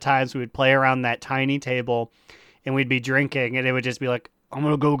lot of the times we would play around that tiny table and we'd be drinking, and it would just be like, "I'm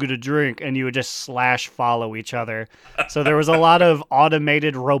going to go get a drink," and you would just follow each other. So there was a lot of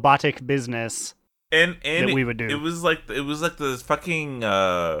automated robotic business and that we would do. It was like the fucking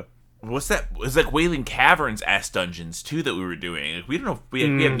what's that? It was like Wailing Caverns ass dungeons too that we were doing. Like, we don't know. We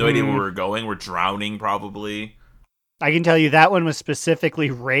have no idea where we're going. We're drowning probably. I can tell you that one was specifically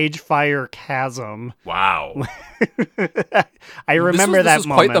Ragefire Chasm. Wow. I remember this that was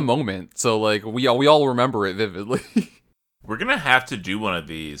moment. quite the moment. So like we all remember it vividly. We're gonna have to do one of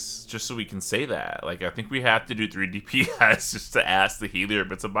these just so we can say that. Like, I think we have to do 3DPS just to ask the healer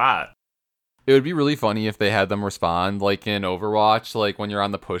if it's a bot. It would be really funny if they had them respond, like in Overwatch, like when you're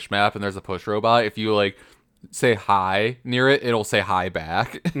on the push map and there's a push robot. If you like say hi near it, it'll say hi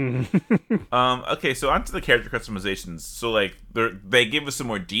back. Okay, so onto the character customizations. So like they give us some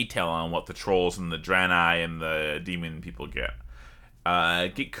more detail on what the trolls and the Draenei and the demon people get.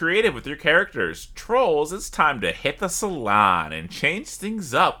 Get creative with your characters. Trolls, it's time to hit the salon and change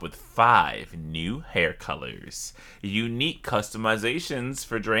things up with 5 new hair colors. Unique customizations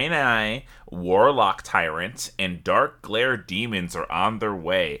for Draenei, Warlock Tyrant, and Dark Glare Demons are on their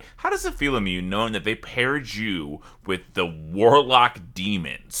way. How does it feel, Immune, knowing that they paired you with the Warlock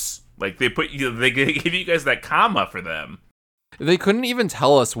Demons? Like, they give you guys that comma for them. They couldn't even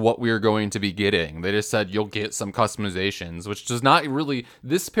tell us what we were going to be getting. They just said, you'll get some customizations, which does not really...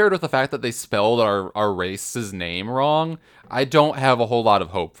 This paired with the fact that they spelled our race's name wrong, I don't have a whole lot of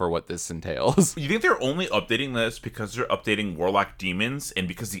hope for what this entails. You think they're only updating this because they're updating Warlock Demons, and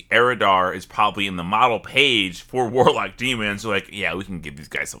because the Eridar is probably in the model page for Warlock Demons, they're like, yeah, we can give these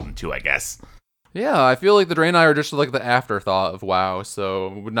guys something too, I guess. Yeah, I feel like the Draenei are just like the afterthought of WoW, so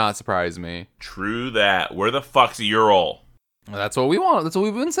it would not surprise me. True that. Where the fuck's Ural? That's what we want. That's what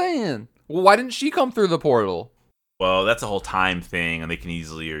we've been saying. Well, why didn't she come through the portal? Well, that's a whole time thing, and they can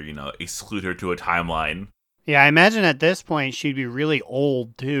easily, exclude her to a timeline. Yeah, I imagine at this point she'd be really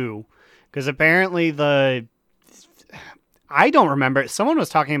old too, because apparently I don't remember. Someone was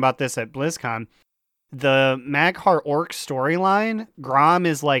talking about this at BlizzCon. The Maghar Orc storyline, Grom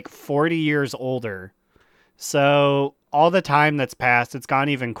is like 40 years older. So all the time that's passed, it's gone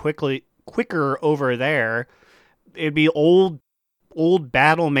even quicker over there. It'd be old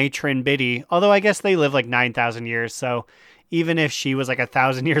battle matron Biddy. Although I guess they live like 9,000 years, so even if she was like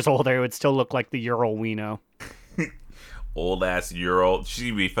 1,000 years older, it would still look like the Ural we know. Old ass Ural.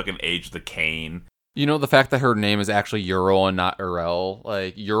 She'd be fucking aged the cane. You know, the fact that her name is actually Ural and not Urel.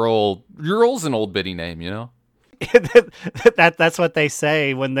 Like, Ural's an old Biddy name, you know? That's what they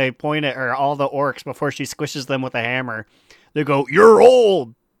say when they point at her, all the orcs, before she squishes them with a hammer. They go, "You're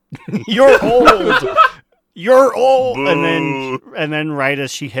old! You're old! You're old!" Boo. And then right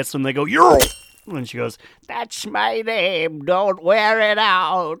as she hits them, they go, "You're old!" And she goes, "That's my name. Don't wear it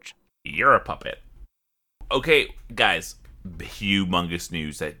out." You're a puppet. Okay, guys. Humongous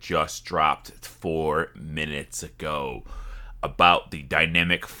news that just dropped 4 minutes ago about the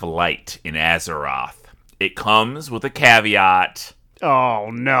dynamic flight in Azeroth. It comes with a caveat. Oh,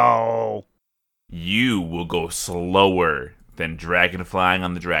 no. You will go slower than dragon flying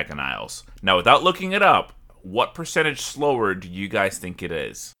on the Dragon Isles. Now, without looking it up, what percentage slower do you guys think it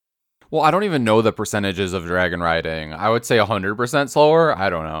is? Well, I don't even know the percentages of dragon riding. I would say 100% slower.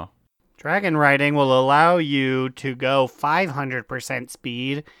 I don't know. Dragon riding will allow you to go 500%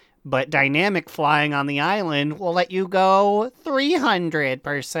 speed, but dynamic flying on the island will let you go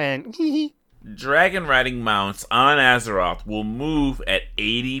 300%. Dragon riding mounts on Azeroth will move at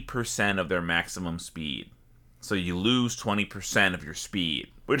 80% of their maximum speed. So you lose 20% of your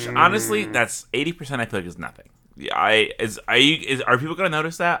speed. Which, honestly, that's 80% I feel like is nothing. Are people gonna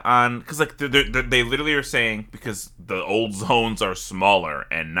notice that because like they literally are saying because the old zones are smaller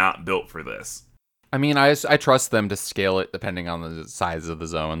and not built for this. I mean, I trust them to scale it depending on the size of the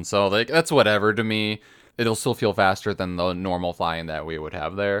zone. So like that's whatever to me. It'll still feel faster than the normal flying that we would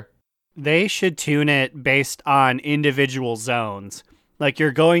have there. They should tune it based on individual zones. Like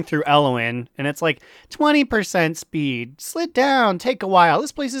you're going through Elwyn and it's like 20% speed. Slid down, take a while.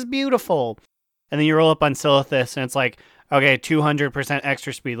 This place is beautiful. And then you roll up on Silithus, and it's like, okay, 200%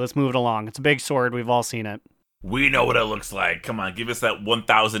 extra speed. Let's move it along. It's a big sword. We've all seen it. We know what it looks like. Come on, give us that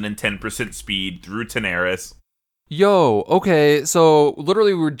 1,010% speed through Tenaris. Yo, okay, so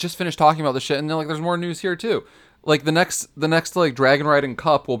literally we were just finished talking about this shit, and then like there's more news here too. Like the next like dragon riding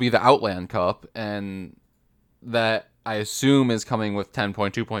cup will be the Outland Cup, and that I assume is coming with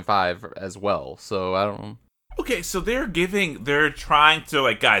 10.2.5 as well. So I don't know. Okay, so they're trying to,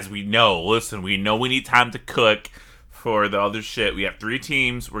 like, guys, we know we need time to cook for the other shit. We have 3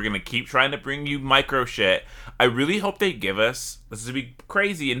 teams. We're going to keep trying to bring you micro shit. I really hope they give us, this is going to be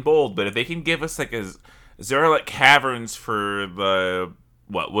crazy and bold, but if they can give us, like, Zeralek Caverns for the,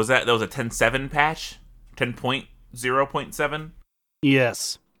 what was that? That was a 10.7 patch? 10.0.7?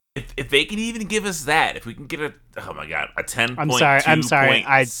 Yes. If they can even give us that, if we can get a 10.2.7. I'm sorry.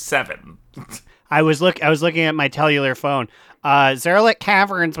 7. I was looking at my cellular phone. Zeralek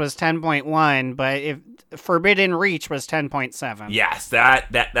Caverns was 10.1, but if Forbidden Reach was 10.7. Yes,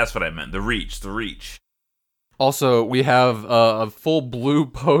 that's what I meant. The reach. Also, we have a full blue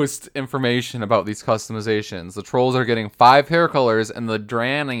post information about these customizations. The trolls are getting 5 hair colors, and the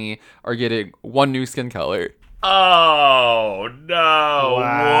Dranny are getting 1 new skin color. Oh, no.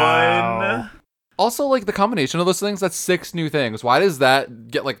 Wow. 1. Also, like, the combination of those things, that's 6 new things. Why does that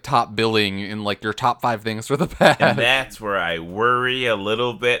get, like, top billing in, like, your top 5 things for the patch? And that's where I worry a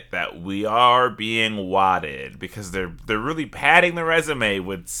little bit that we are being wadded, because they're really padding the resume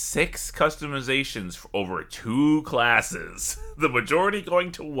with 6 customizations over 2 classes. The majority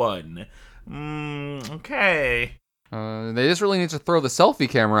going to 1. Okay. They just really need to throw the selfie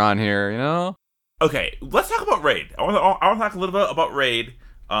camera on here, you know? Okay, let's talk about Raid. I want to talk a little bit about Raid.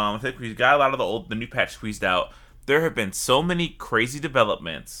 I think we got a lot of the new patch squeezed out. There have been so many crazy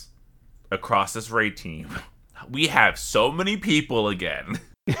developments across this Raid team. We have so many people again.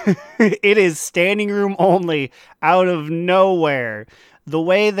 It is standing room only out of nowhere. The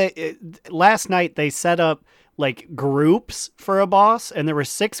way that last night they set up like groups for a boss, and there were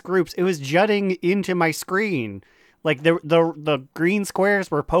 6 groups. It was jutting into my screen. Like the green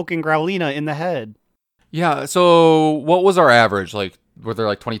squares were poking Growlina in the head. Yeah, so what was our average? Like, were there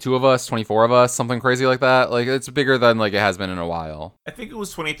like 22 of us, 24 of us, something crazy like that? Like, it's bigger than like it has been in a while. I think it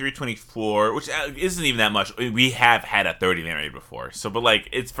was 23, 24, which isn't even that much. We have had a 30-man raid before. So, but like,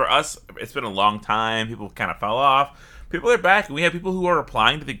 it's for us, it's been a long time. People kind of fell off. People are back. We have people who are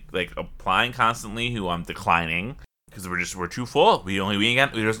applying constantly who I'm declining because we're too full.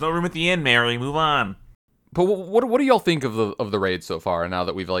 There's no room at the inn, Mary. Move on. But what do y'all think of the raid so far? Now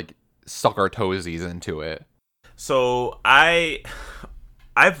that we've like stuck our toesies into it. So I've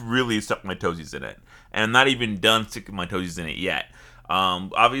really stuck my toesies in it, and I'm not even done sticking my toesies in it yet.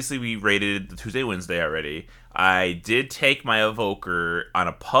 Obviously, we raided the Tuesday, Wednesday already. I did take my Evoker on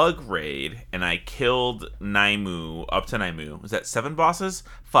a Pug raid, and I killed Naimu, up to Naimu. Was that 7 bosses?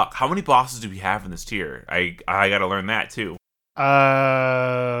 Fuck, how many bosses do we have in this tier? I gotta learn that, too.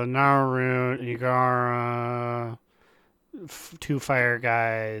 Naru, Igara, 2 fire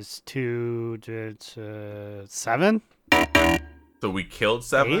guys, 2, 7? So we killed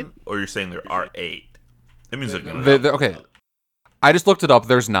 7? 8? Or you're saying there are 8? That means Okay. I just looked it up.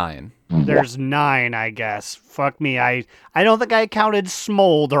 There's 9. There's 9, I guess. Fuck me. I don't think I counted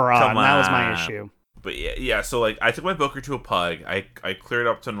Smolder on. That was my issue. But yeah. So like, I took my Booker to a Pug. I cleared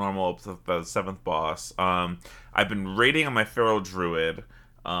up to normal up to the 7th boss. I've been raiding on my Feral Druid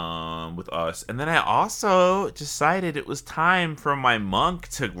with us, and then I also decided it was time for my monk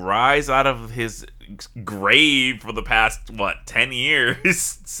to rise out of his grave for the past 10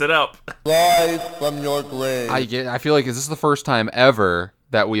 years. Sit up. Rise from your grave. I feel like, is this the first time ever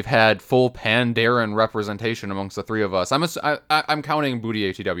that we've had full Pandaren representation amongst the 3 of us? I'm counting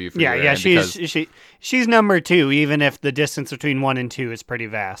Booty ATW for yeah. She's number 2, even if the distance between 1 and 2 is pretty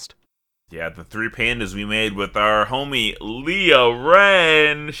vast. Yeah, the 3 pandas we made with our homie Leah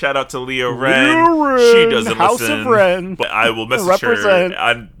Wren. Shout out to Leah Wren. She doesn't House listen, of Wren. but I will message her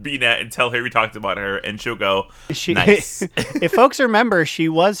on BNet and tell her we talked about her, and she'll go, nice. If folks remember, she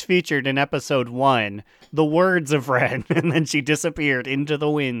was featured in episode 1, The Words of Wren, and then she disappeared into the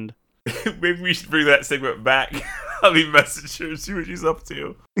wind. Maybe we should bring that segment back. I'll be message her and see what she's up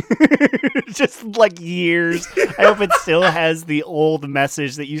to. Just like years. I hope it still has the old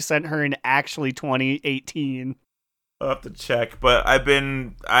message that you sent her in actually 2018. I'll have to check, but I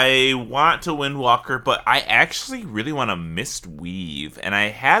want to Windwalker, but I actually really want to Mistweave, and I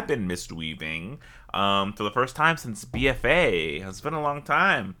have been Mistweaving for the first time since BFA. It's been a long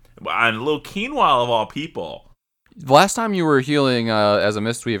time. On Lil Quinoa of all people. The last time you were healing as a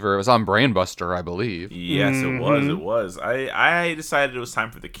Mistweaver, it was on Brainbuster, I believe. Yes, it was. I decided it was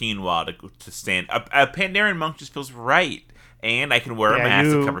time for the Quinoa to stand. A Pandaren monk just feels right, and I can wear a mask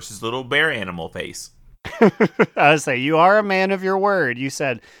that covers his little bear animal face. I would say, you are a man of your word. You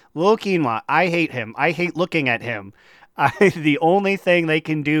said, Lil Quinoa, I hate him. I hate looking at him. The only thing they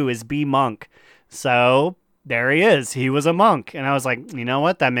can do is be monk. So, there he is. He was a monk. And I was like, you know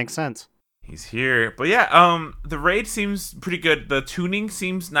what? That makes sense. He's here. But yeah, the raid seems pretty good. The tuning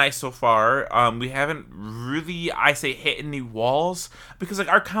seems nice so far. We haven't really, hit any walls. Because, like,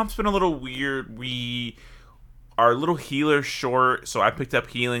 our comp's been a little weird. We are a little healer short, so I picked up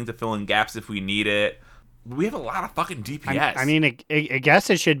healing to fill in gaps if we need it. We have a lot of fucking DPS. I mean, I guess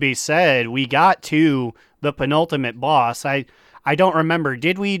it should be said, we got to the penultimate boss. I don't remember.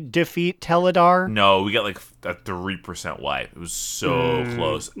 Did we defeat Teledar? No, we got like a 3% wipe. It was so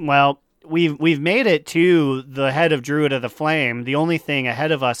close. Well, we've made it to the head of Druid of the Flame. The only thing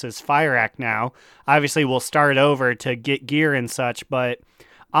ahead of us is Fire Act now. Obviously, we'll start over to get gear and such, but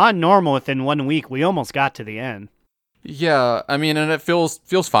on normal, within 1 week, we almost got to the end. Yeah, I mean, and it feels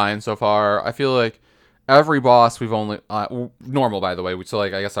fine so far. I feel like Every boss we've only normal, by the way. So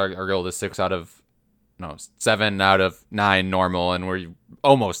like I guess our guild is 7 out of 9 normal, and we're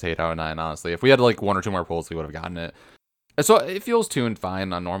almost 8 out of 9. Honestly, if we had like 1 or 2 more pulls, we would have gotten it. So it feels tuned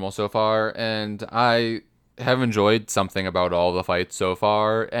fine on normal so far, and I have enjoyed something about all the fights so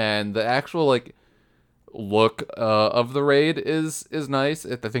far, and the actual like look of the raid is nice.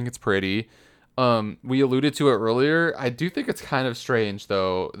 I think it's pretty. We alluded to it earlier. I do think it's kind of strange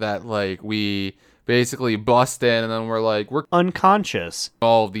though that like we basically bust in and then we're unconscious.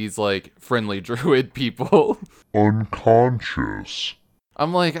 All these like friendly druid people. Unconscious.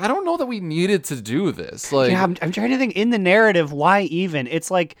 I'm like, I don't know that we needed to do this. Like, yeah, I'm trying to think in the narrative, why even?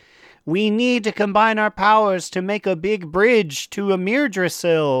 It's like, we need to combine our powers to make a big bridge to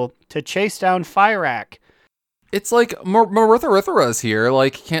Amirdrasil to chase down Fyrak. It's like, Marithara's here.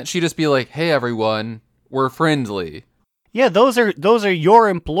 Like, can't she just be like, hey, everyone, we're friendly? Yeah, those are your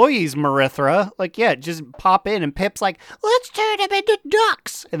employees, Marithra. Like, yeah, just pop in, and Pip's like, let's turn them into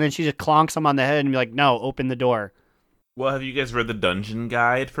ducks. And then she just clonks them on the head and be like, no, open the door. Well, have you guys read the dungeon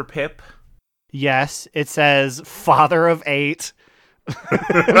guide for Pip? Yes, it says father of 8,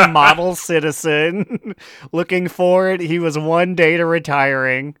 model citizen. Looking forward, he was 1 day to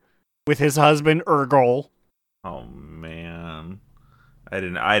retiring with his husband Urgol. Oh man, I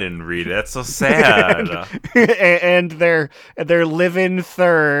didn't read it. That's so sad. and their live-in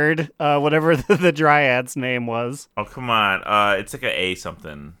third, whatever the dryad's name was. Oh come on, it's like a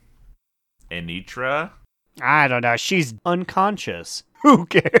something. Anitra. I don't know. She's unconscious. Who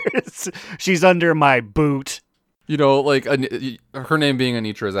cares? She's under my boot. You know, like her name being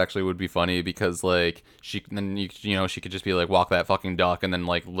Anitra actually would be funny because like she could just be like walk that fucking duck and then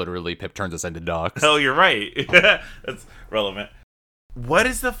like literally Pip turns us into ducks. Oh, you're right. That's relevant. What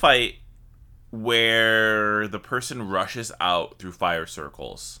is the fight where the person rushes out through fire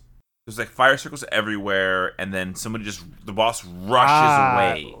circles? There's like fire circles everywhere, and then the boss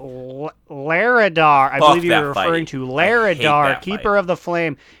rushes away. Laradar. I believe you were referring fight. to Laradar, Keeper fight. of the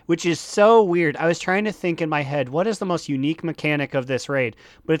Flame, which is so weird. I was trying to think in my head, what is the most unique mechanic of this raid?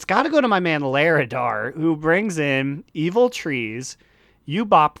 But it's got to go to my man Laradar, who brings in evil trees. You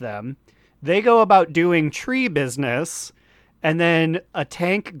bop them. They go about doing tree business. And then a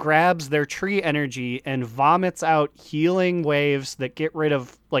tank grabs their tree energy and vomits out healing waves that get rid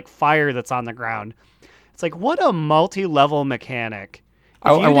of like fire that's on the ground. It's like, what a multi-level mechanic.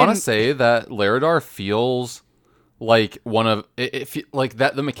 I want to say that Laradar feels like one of like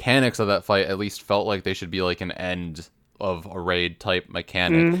that. The mechanics of that fight at least felt like they should be like an end of a raid type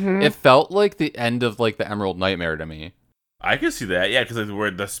mechanic. Mm-hmm. It felt like the end of like the Emerald Nightmare to me. I can see that, yeah, because like where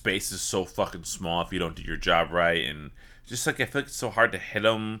the space is so fucking small if you don't do your job right, and just like I feel like it's so hard to hit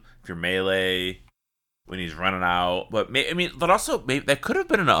him if you're melee when he's running out. But but also that could have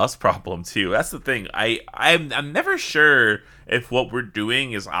been an us problem too. That's the thing. I'm never sure if what we're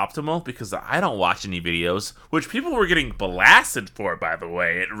doing is optimal because I don't watch any videos, which people were getting blasted for, by the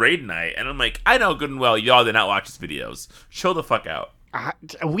way, at raid night. And I'm like, I know good and well y'all did not watch his videos. Show the fuck out.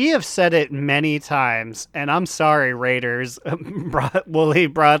 We have said it many times, and I'm sorry, raiders, Wooly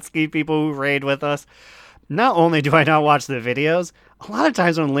Brodsky, people who raid with us. Not only do I not watch the videos, a lot of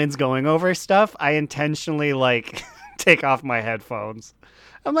times when Lynn's going over stuff, I intentionally like take off my headphones.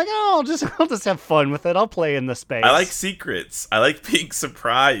 I'm like, oh, I'll just have fun with it. I'll play in the space. I like secrets. I like being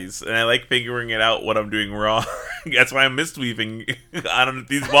surprised, and I like figuring it out what I'm doing wrong. That's why I'm mistweaving on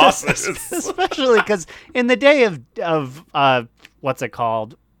these bosses. Especially because in the day of what's it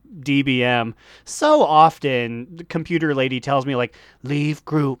called? DBM, so often the computer lady tells me like, leave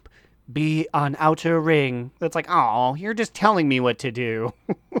group, be on outer ring. That's like, oh, you're just telling me what to do.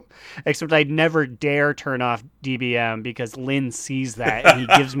 Except I'd never dare turn off DBM because Lynn sees that and he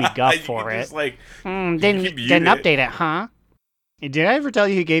gives me guff for it. Like, didn't update it, huh? Did I ever tell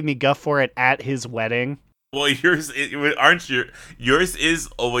you he gave me guff for it at his wedding? Well, yours is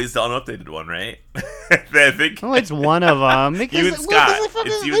always the unupdated one, right? I think. Oh, it's one of them. Because, you and Scott.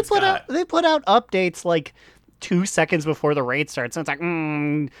 It's you and Scott. They put out updates like 2 seconds before the raid starts, and it's like,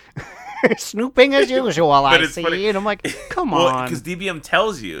 snooping as usual, I see. Funny. And I'm like, come on. Because DBM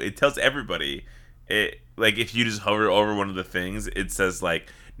tells you, it tells everybody. Like, if you just hover over one of the things, it says, like,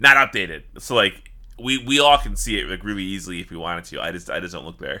 not updated. So, like, we all can see it, like, really easily if we wanted to. I just don't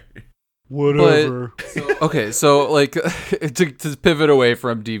look there. Whatever. So like to pivot away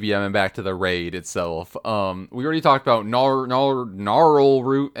from DBM and back to the raid itself, we already talked about Gnarl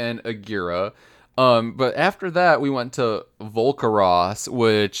Root and Agira. But after that, we went to Volcaros,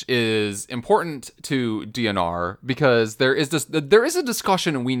 which is important to DNR because there is a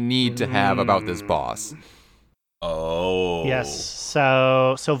discussion we need to have about this boss. Oh. Yes.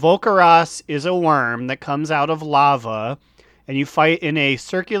 So Volcaros is a worm that comes out of lava, and you fight in a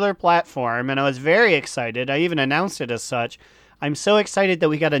circular platform. And I was very excited. I even announced it as such. I'm so excited that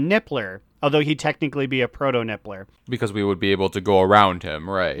we got a Nippler, although he'd technically be a proto-Nippler. Because we would be able to go around him,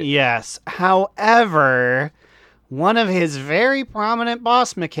 right? Yes. However, one of his very prominent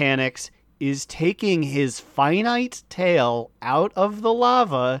boss mechanics is taking his finite tail out of the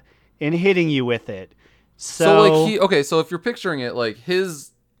lava and hitting you with it. So if you're picturing it, like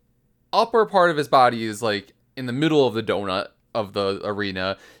his upper part of his body is like in the middle of the donut of the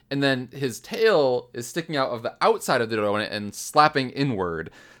arena, and then his tail is sticking out of the outside of the donut and slapping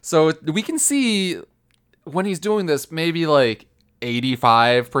inward. So we can see when he's doing this, maybe like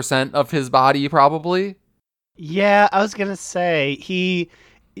 85% of his body, probably. Yeah, I was gonna say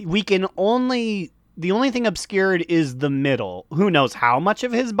the only thing obscured is the middle. Who knows how much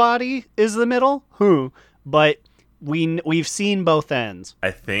of his body is the middle? But we've seen both ends.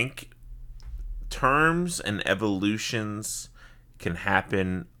 I think terms and evolutions can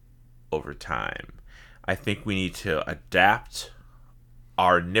happen over time. I think we need to adapt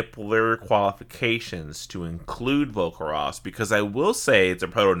our Nippler qualifications to include Volcaros, because I will say it's a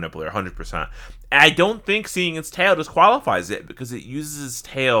proto-Nippler 100%. And I don't think seeing its tail disqualifies it, because it uses its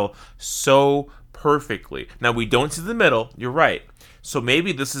tail so perfectly. Now, we don't see the middle, you're right. So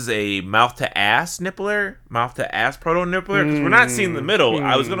maybe this is a mouth-to-ass Nippler, mouth-to-ass proto-Nippler, because we're not seeing the middle.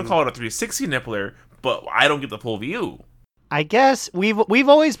 I was going to call it a 360 Nippler, but I don't get the full view. I guess we've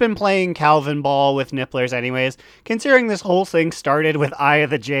always been playing Calvin Ball with Nipplers anyways, considering this whole thing started with Eye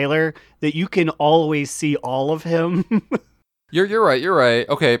of the Jailer, that you can always see all of him. You're right.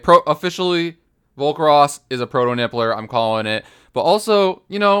 Okay, officially, Volcaros is a proto-Nippler, I'm calling it. But also,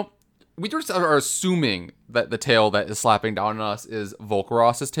 we just are assuming that the tail that is slapping down on us is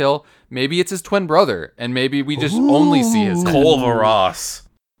Volcaros' tail. Maybe it's his twin brother, and maybe we just only see his head. Culveros.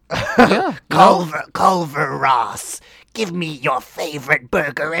 Yeah. Culver Ross, give me your favorite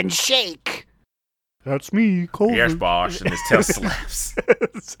burger and shake. That's me, Culver. Yes, boss, and his tail slaps.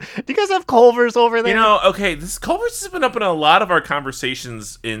 Do you guys have Culvers over there? This Culver's has been up in a lot of our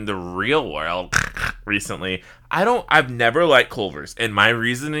conversations in the real world recently. I've never liked Culver's, and my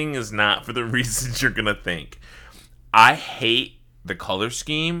reasoning is not for the reasons you're gonna think. I hate the color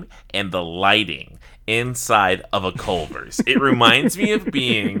scheme and the lighting inside of a Culver's. It reminds me of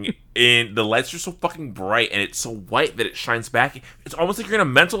being in, the lights are so fucking bright and it's so white that it shines back. It's almost like you're in a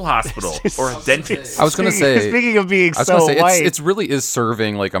mental hospital or a dentist. I was gonna say, speaking of being so white, it's really is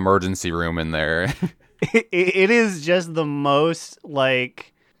serving like emergency room in there. it is just the most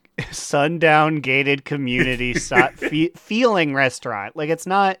like sundown gated community feeling restaurant. Like, it's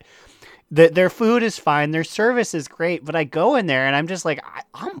not. Their food is fine. Their service is great. But I go in there and I'm just like,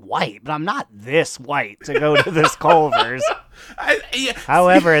 I'm white, but I'm not this white to go to this Culver's.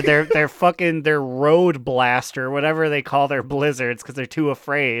 However, their road blaster, whatever they call their blizzards, because they're too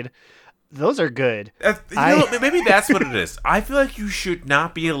afraid. Those are good. Maybe that's what it is. I feel like you should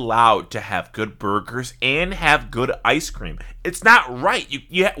not be allowed to have good burgers and have good ice cream. It's not right.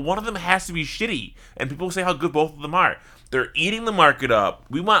 One of them has to be shitty, and people say how good both of them are. They're eating the market up.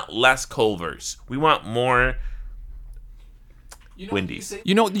 We want less Culvers. We want more Wendy's.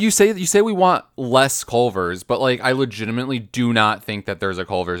 You say we want less Culvers, but like I legitimately do not think that there's a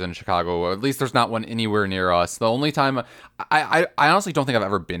Culvers in Chicago. Or at least there's not one anywhere near us. The only time I honestly don't think I've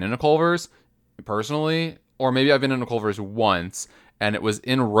ever been in a Culvers personally, or maybe I've been in a Culvers once, and it was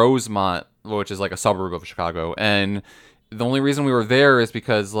in Rosemont, which is like a suburb of Chicago, and the only reason we were there is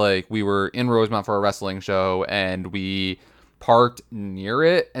because like we were in Rosemont for a wrestling show and we parked near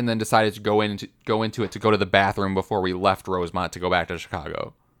it and then decided to go into it to go to the bathroom before we left Rosemont to go back to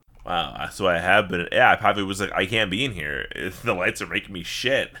Chicago. Wow, so I have been. Yeah, I probably was like, I can't be in here. The lights are making me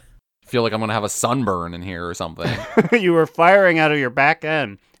shit. I feel like I'm gonna have a sunburn in here or something. You were firing out of your back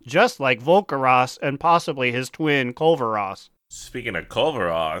end, just like Volcaros and possibly his twin Culveros. Speaking of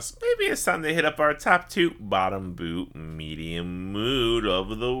Culveros, maybe it's time to hit up our top 2 bottom boot medium mood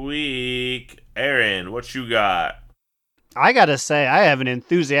of the week. Aaron, what you got? I gotta say, I have an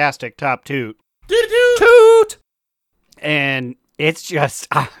enthusiastic top toot. Toot! And it's just,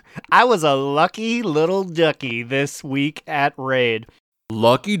 I was a lucky little ducky this week at Raid.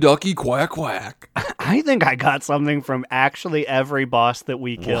 Lucky ducky quack quack. I think I got something from actually every boss that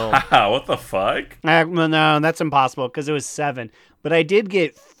we killed. Wow, what the fuck? No, that's impossible because it was 7. But I did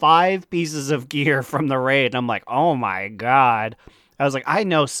get 5 pieces of gear from the raid. And I'm like, oh my God. I was like, I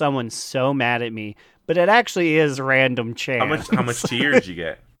know someone's so mad at me. But it actually is random chance. How much tier did you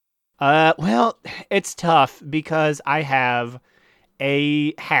get? Well, it's tough because I have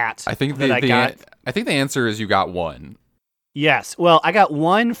a hat. I think that I got. I think the answer is you got one. Yes. Well, I got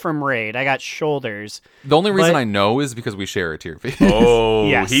one from Raid. I got shoulders. The only reason But- I know is because we share a tier piece. Oh,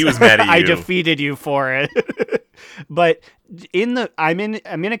 Yes. he was mad at you. I defeated you for it. But I'm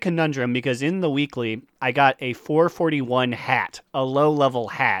in a conundrum because in the weekly I got a 441 hat, a low level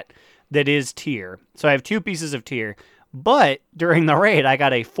hat that is tier. So I have 2 pieces of tier. But during the raid I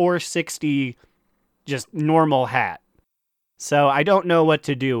got a 460 just normal hat. So I don't know what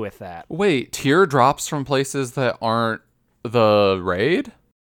to do with that. Wait, tier drops from places that aren't the raid?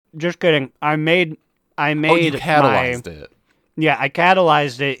 Just kidding. I made Oh, you catalyzed it. Yeah, I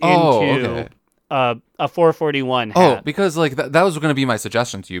catalyzed it Oh, into okay. a 441 hat. Oh, because like that was going to be my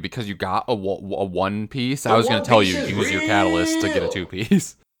suggestion to you because you got a one piece. I was going to tell you use your catalyst to get a 2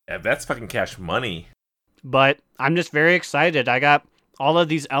 piece. Yeah, that's fucking cash money. But I'm just very excited. I got all of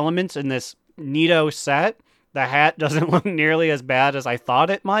these elements in this neato set. The hat doesn't look nearly as bad as I thought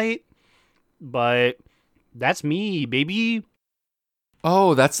it might, but that's me, baby.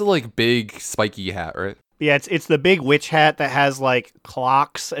 Oh, that's the like big spiky hat, right? Yeah, it's the big witch hat that has like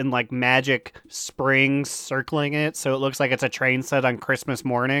clocks and like magic springs circling it, so it looks like it's a train set on Christmas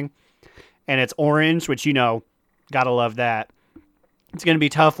morning. And it's orange, which gotta love that. It's gonna be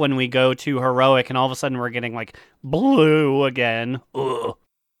tough when we go to heroic and all of a sudden we're getting like blue again. Ugh.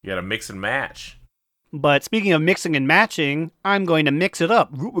 You gotta mix and match. But speaking of mixing and matching, I'm going to mix it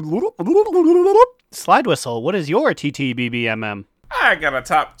up. Slide whistle, what is your TTBBMM? I got a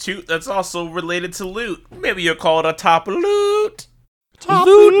top toot that's also related to loot. Maybe you'll call it a top loot. Top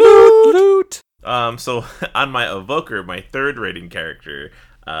loot. So on my evoker, my 3rd rating character,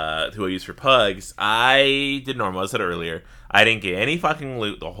 who I use for pugs, I did normal. I said earlier, I didn't get any fucking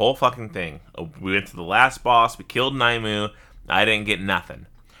loot, the whole fucking thing. We went to the last boss, we killed Naimu, I didn't get nothing.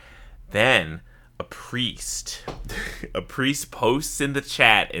 Then a priest posts in the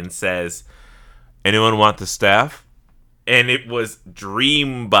chat and says, "Anyone want the staff?" And it was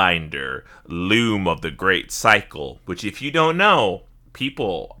Dreambinder, Loom of the Great Cycle, which if you don't know,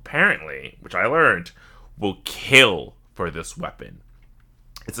 people apparently, which I learned, will kill for this weapon.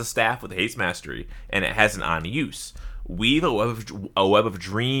 It's a staff with haste mastery, and it has an on use. Weave a web of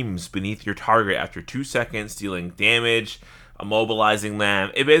dreams beneath your target after 2 seconds, dealing damage, immobilizing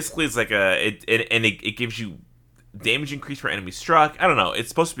them. It basically is like it gives you damage increase for enemy struck. I don't know. It's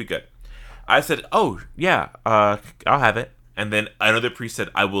supposed to be good. I said, "Oh yeah, I'll have it." And then another priest said,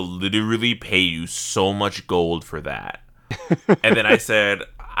 "I will literally pay you so much gold for that." And then I said,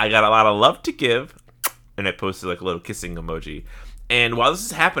 "I got a lot of love to give," and I posted like a little kissing emoji. And while this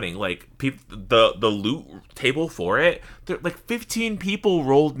is happening, like the loot table for it, there like 15 people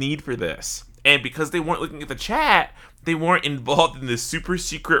rolled need for this, and because they weren't looking at the chat, they weren't involved in this super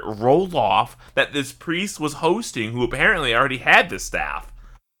secret roll off that this priest was hosting, who apparently already had this staff.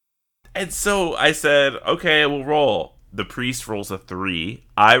 And so I said, "Okay, we'll roll." The priest rolls a 3.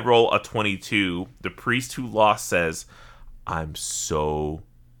 I roll a 22. The priest who lost says, "I'm so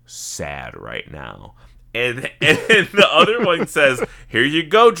sad right now." And the other one says, "Here you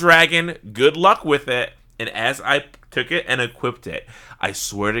go, dragon. Good luck with it." And as I took it and equipped it, I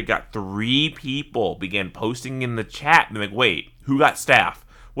swear to God, 3 people began posting in the chat. And they're like, "Wait, who got staff?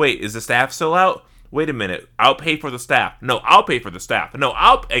 Wait, is the staff still out? Wait a minute, I'll pay for the staff. No, I'll pay for the staff. No,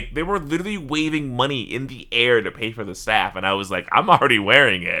 They were literally waving money in the air to pay for the staff, and I was like, I'm already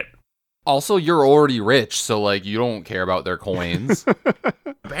wearing it. Also, you're already rich, so like you don't care about their coins.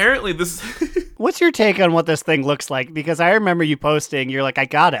 Apparently, this. What's your take on what this thing looks like? Because I remember you posting, you're like, "I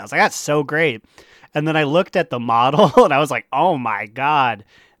got it." I was like, "That's so great." And then I looked at the model, and I was like, "Oh my god,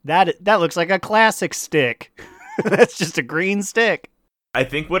 that looks like a classic stick." That's just a green stick. I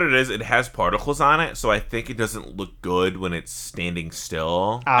think what it is, it has particles on it, so I think it doesn't look good when it's standing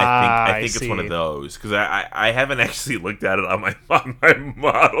still. I think it's one of those, because I haven't actually looked at it on my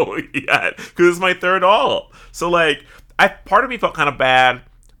model yet, because it's my 3rd all. So like, part of me felt kind of bad,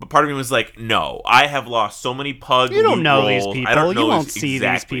 but part of me was like, no, I have lost so many pug. You don't know rolls. these people. I don't know you won't see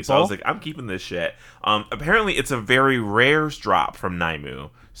exactly. these So I people. was like, I'm keeping this shit. Apparently, it's a very rares drop from Naimu.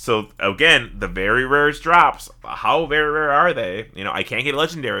 So again, the very rarest drops. How very rare are they? You know, I can't get a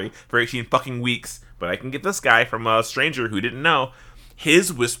legendary for 18 fucking weeks, but I can get this guy from a stranger who didn't know.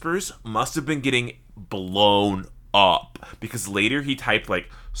 His whispers must have been getting blown up, because later he typed like,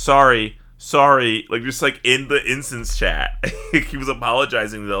 sorry, like just like in the instance chat. He was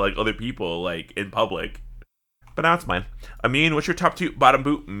apologizing to like other people like in public. But now it's mine. Amin, what's your top 2? Bottom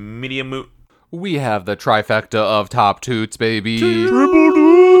boot, medium boot? We have the trifecta of top toots, baby. Triple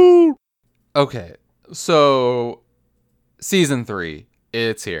do. Okay, so season 3,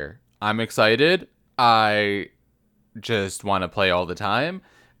 it's here. I'm excited. I just want to play all the time.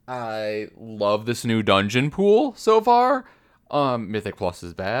 I love this new dungeon pool so far. Mythic Plus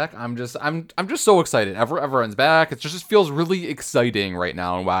is back. I'm just so excited. Everyone's back. It just feels really exciting right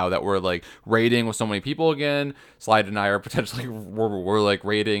now in WoW that we're like raiding with so many people again. Slide and I are potentially we're like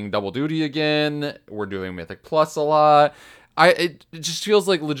raiding double duty again. We're doing Mythic Plus a lot. It just feels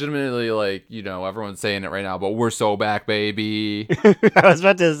like legitimately like, you know, everyone's saying it right now, but we're so back, baby. I was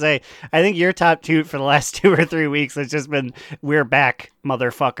about to say, I think your top toot for the last 2 or 3 weeks has just been, we're back,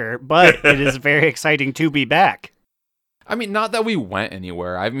 motherfucker. But it is very exciting to be back. I mean, not that we went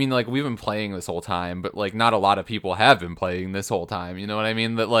anywhere. I mean, like, we've been playing this whole time, but, like, not a lot of people have been playing this whole time. You know what I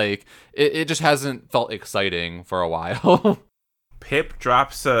mean? That, like, it just hasn't felt exciting for a while. Pip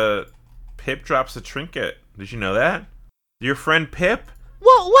drops a trinket. Did you know that? Your friend Pip?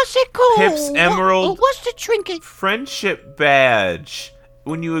 What's it called? Pip's Emerald What's the trinket? Friendship Badge.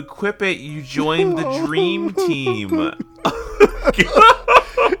 When you equip it, you join the Dream Team.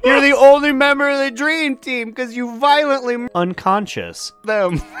 You're the only member of the Dream Team because you violently unconscious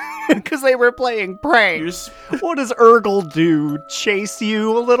them because they were playing prank. What does Urgle do? Chase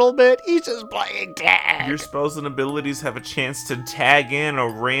you a little bit? He's just playing tag. Your spells and abilities have a chance to tag in a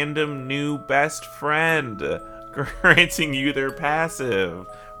random new best friend, granting you their passive.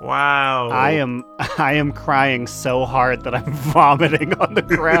 Wow. I am crying so hard that I'm vomiting on the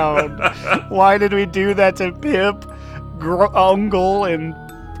ground. Why did we do that to Pip, Uncle, and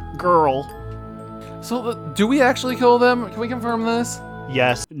Girl? So, do we actually kill them? Can we confirm this?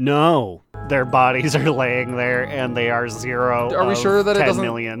 Yes. No. Their bodies are laying there, and they are 0 Are we sure that 10 it doesn't?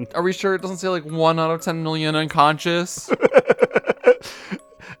 million. Are we sure it doesn't say like 1 out of 10 million unconscious?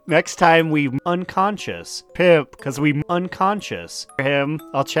 Next time we unconscious Pip, because we unconscious him,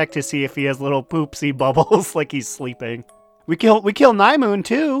 I'll check to see if he has little poopsy bubbles like he's sleeping. We kill Nymoon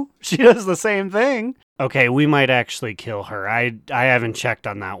too. She does the same thing. Okay, we might actually kill her. I haven't checked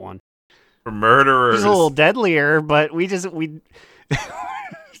on that one. For murderers. She's a little deadlier, but we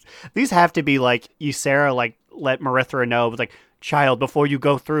these have to be like Ysera, like let Marithra know, but like, child, before you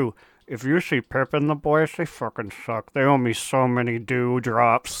go through, if you see Pip and the boys, they fucking suck. They owe me so many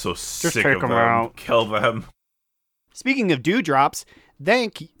dewdrops. So Just sick take of them them. out. Kill them. Speaking of dewdrops,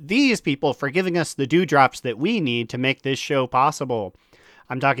 thank these people for giving us the dewdrops that we need to make this show possible.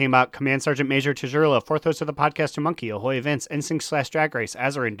 I'm talking about Command Sergeant Major Tajurla, fourth host of the podcast to Monkey, Ahoy Vince, NSYNC/Drag Race,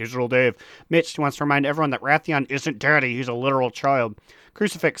 Azarin, Digital Dave, Mitch wants to remind everyone that Rathion isn't daddy, he's a literal child,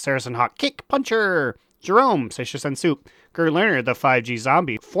 Crucifix, Saracen Hawk, Kick Puncher, Jerome, Satius and Soup, Gur Lerner, the 5G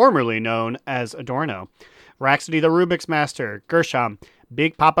zombie, formerly known as Adorno, Rhapsody the Rubik's Master, Gershom,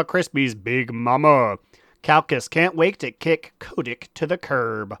 Big Papa Crispy's Big Mama, Calcus, can't wait to kick Kodik to the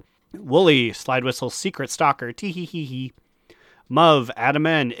curb, Wooly, Slide Whistle, Secret Stalker, tee-hee-hee-hee, Muv,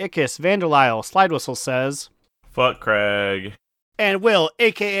 Adaman, Ickis, Vanderlyle, Slide Whistle says, Fuck Craig. and Will,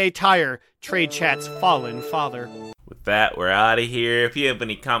 a.k.a. Tire, Trade Chat's fallen father. With that, we're out of here. If you have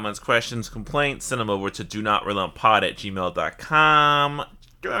any comments, questions, complaints, send them over to donotrelenttpod@gmail.com.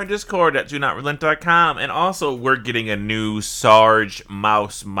 Join our Discord at donotRelent.com. And also, we're getting a new Sarge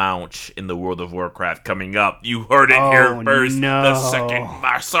mouse mount in the World of Warcraft coming up. You heard it here first. No. The second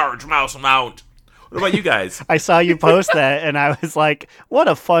Sarge mouse mount. What about you guys? I saw you post that, and I was like, what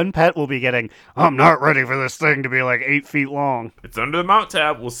a fun pet we'll be getting. I'm not ready for this thing to be like 8 feet long. It's under the mount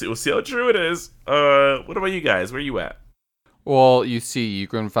tab. We'll see how true it is. What about you guys? Where you at? Well, you see, you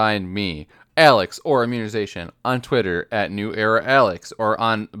can find me, Alex, or Immunization, on Twitter at New Era Alex, or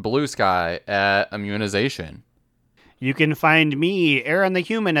on Blue Sky at Immunization. You can find me, Aaron the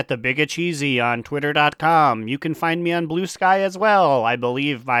Human, at the Bigacheesy on Twitter.com. You can find me on Blue Sky as well. I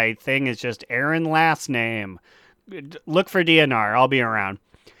believe my thing is just Aaron last name. Look for DNR. I'll be around.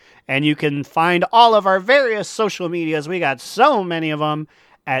 And you can find all of our various social medias. We got so many of them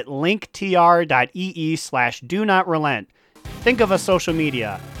at linktr.ee/do-not-relent. Think of a social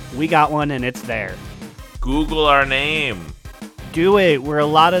media. We got one and it's there. Google our name. Do it. We're a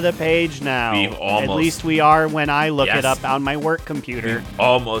lot of the page now. We've almost- At least we are when I look Yes. it up on my work computer. We've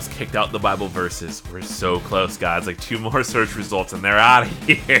almost kicked out the Bible verses. We're so close, guys. Like 2 more search results and they're out of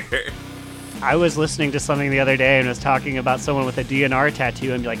here. I was listening to something the other day and was talking about someone with a DNR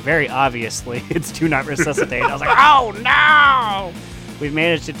tattoo and be like, very obviously, it's do not resuscitate. I was like, oh no! We've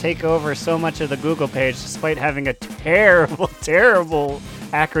managed to take over so much of the Google page despite having a terrible, terrible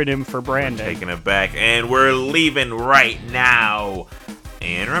acronym for branding. Taking it back, and we're leaving right now.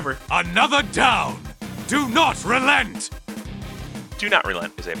 And remember, Another down! Do not relent! Do Not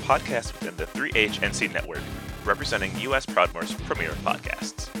Relent is a podcast within the 3HNC network, representing U.S. Proudmoore's premier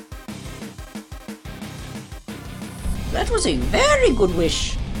podcasts. That was a very good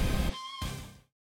wish.